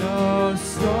 No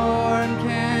storm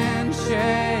can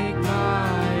shake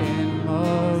my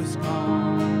inmost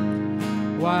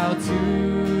calm, while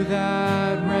to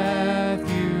that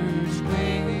refuge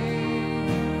clinging,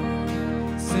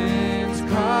 since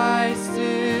Christ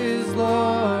is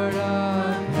Lord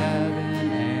of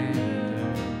heaven and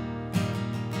earth,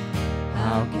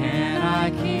 how can I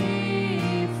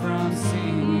keep from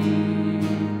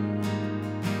singing?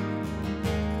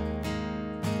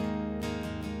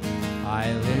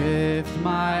 I lift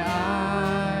my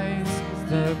eyes,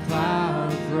 the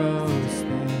cloud grows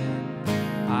thin.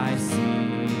 I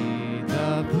see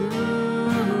the blue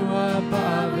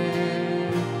above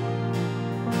it,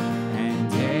 and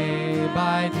day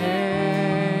by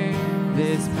day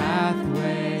this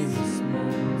pathway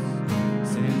smooth,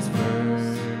 since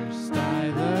first I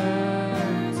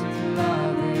learned to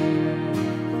love it.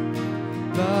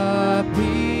 The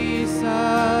peace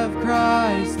of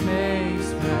Christ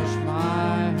makes fresh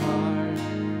my heart,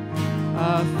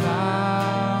 a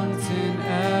fountain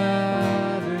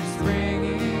ever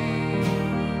springing.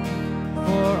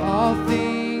 For all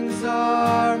things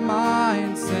are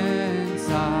mine since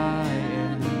I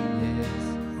am his.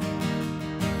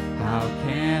 How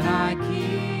can I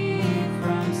keep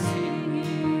from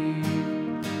singing?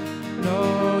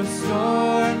 No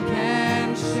storm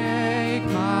can shake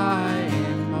my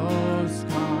inmost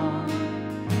calm,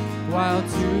 while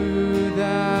to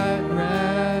that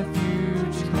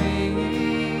refuge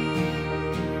clinging,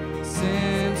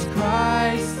 since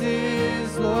Christ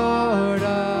is Lord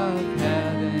of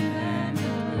heaven and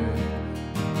earth,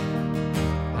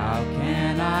 how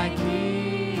can I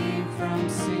keep from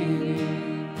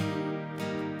singing?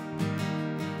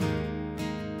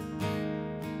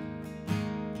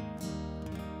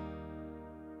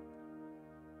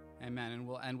 Amen. And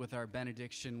we'll end with our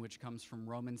benediction, which comes from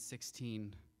Romans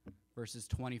 16, verses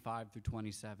 25 through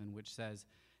 27, which says,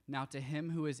 "Now to him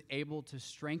who is able to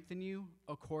strengthen you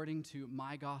according to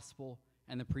my gospel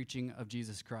and the preaching of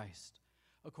Jesus Christ,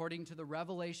 according to the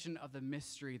revelation of the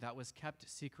mystery that was kept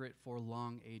secret for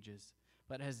long ages,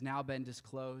 but has now been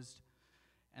disclosed,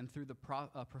 and through the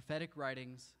prophetic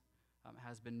writings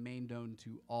has been made known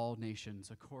to all nations,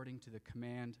 according to the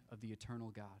command of the eternal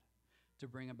God, to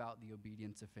bring about the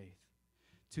obedience of faith.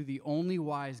 To the only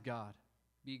wise God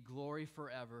be glory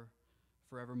forever,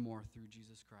 forevermore, through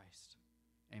Jesus Christ.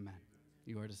 Amen."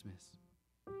 You are dismissed.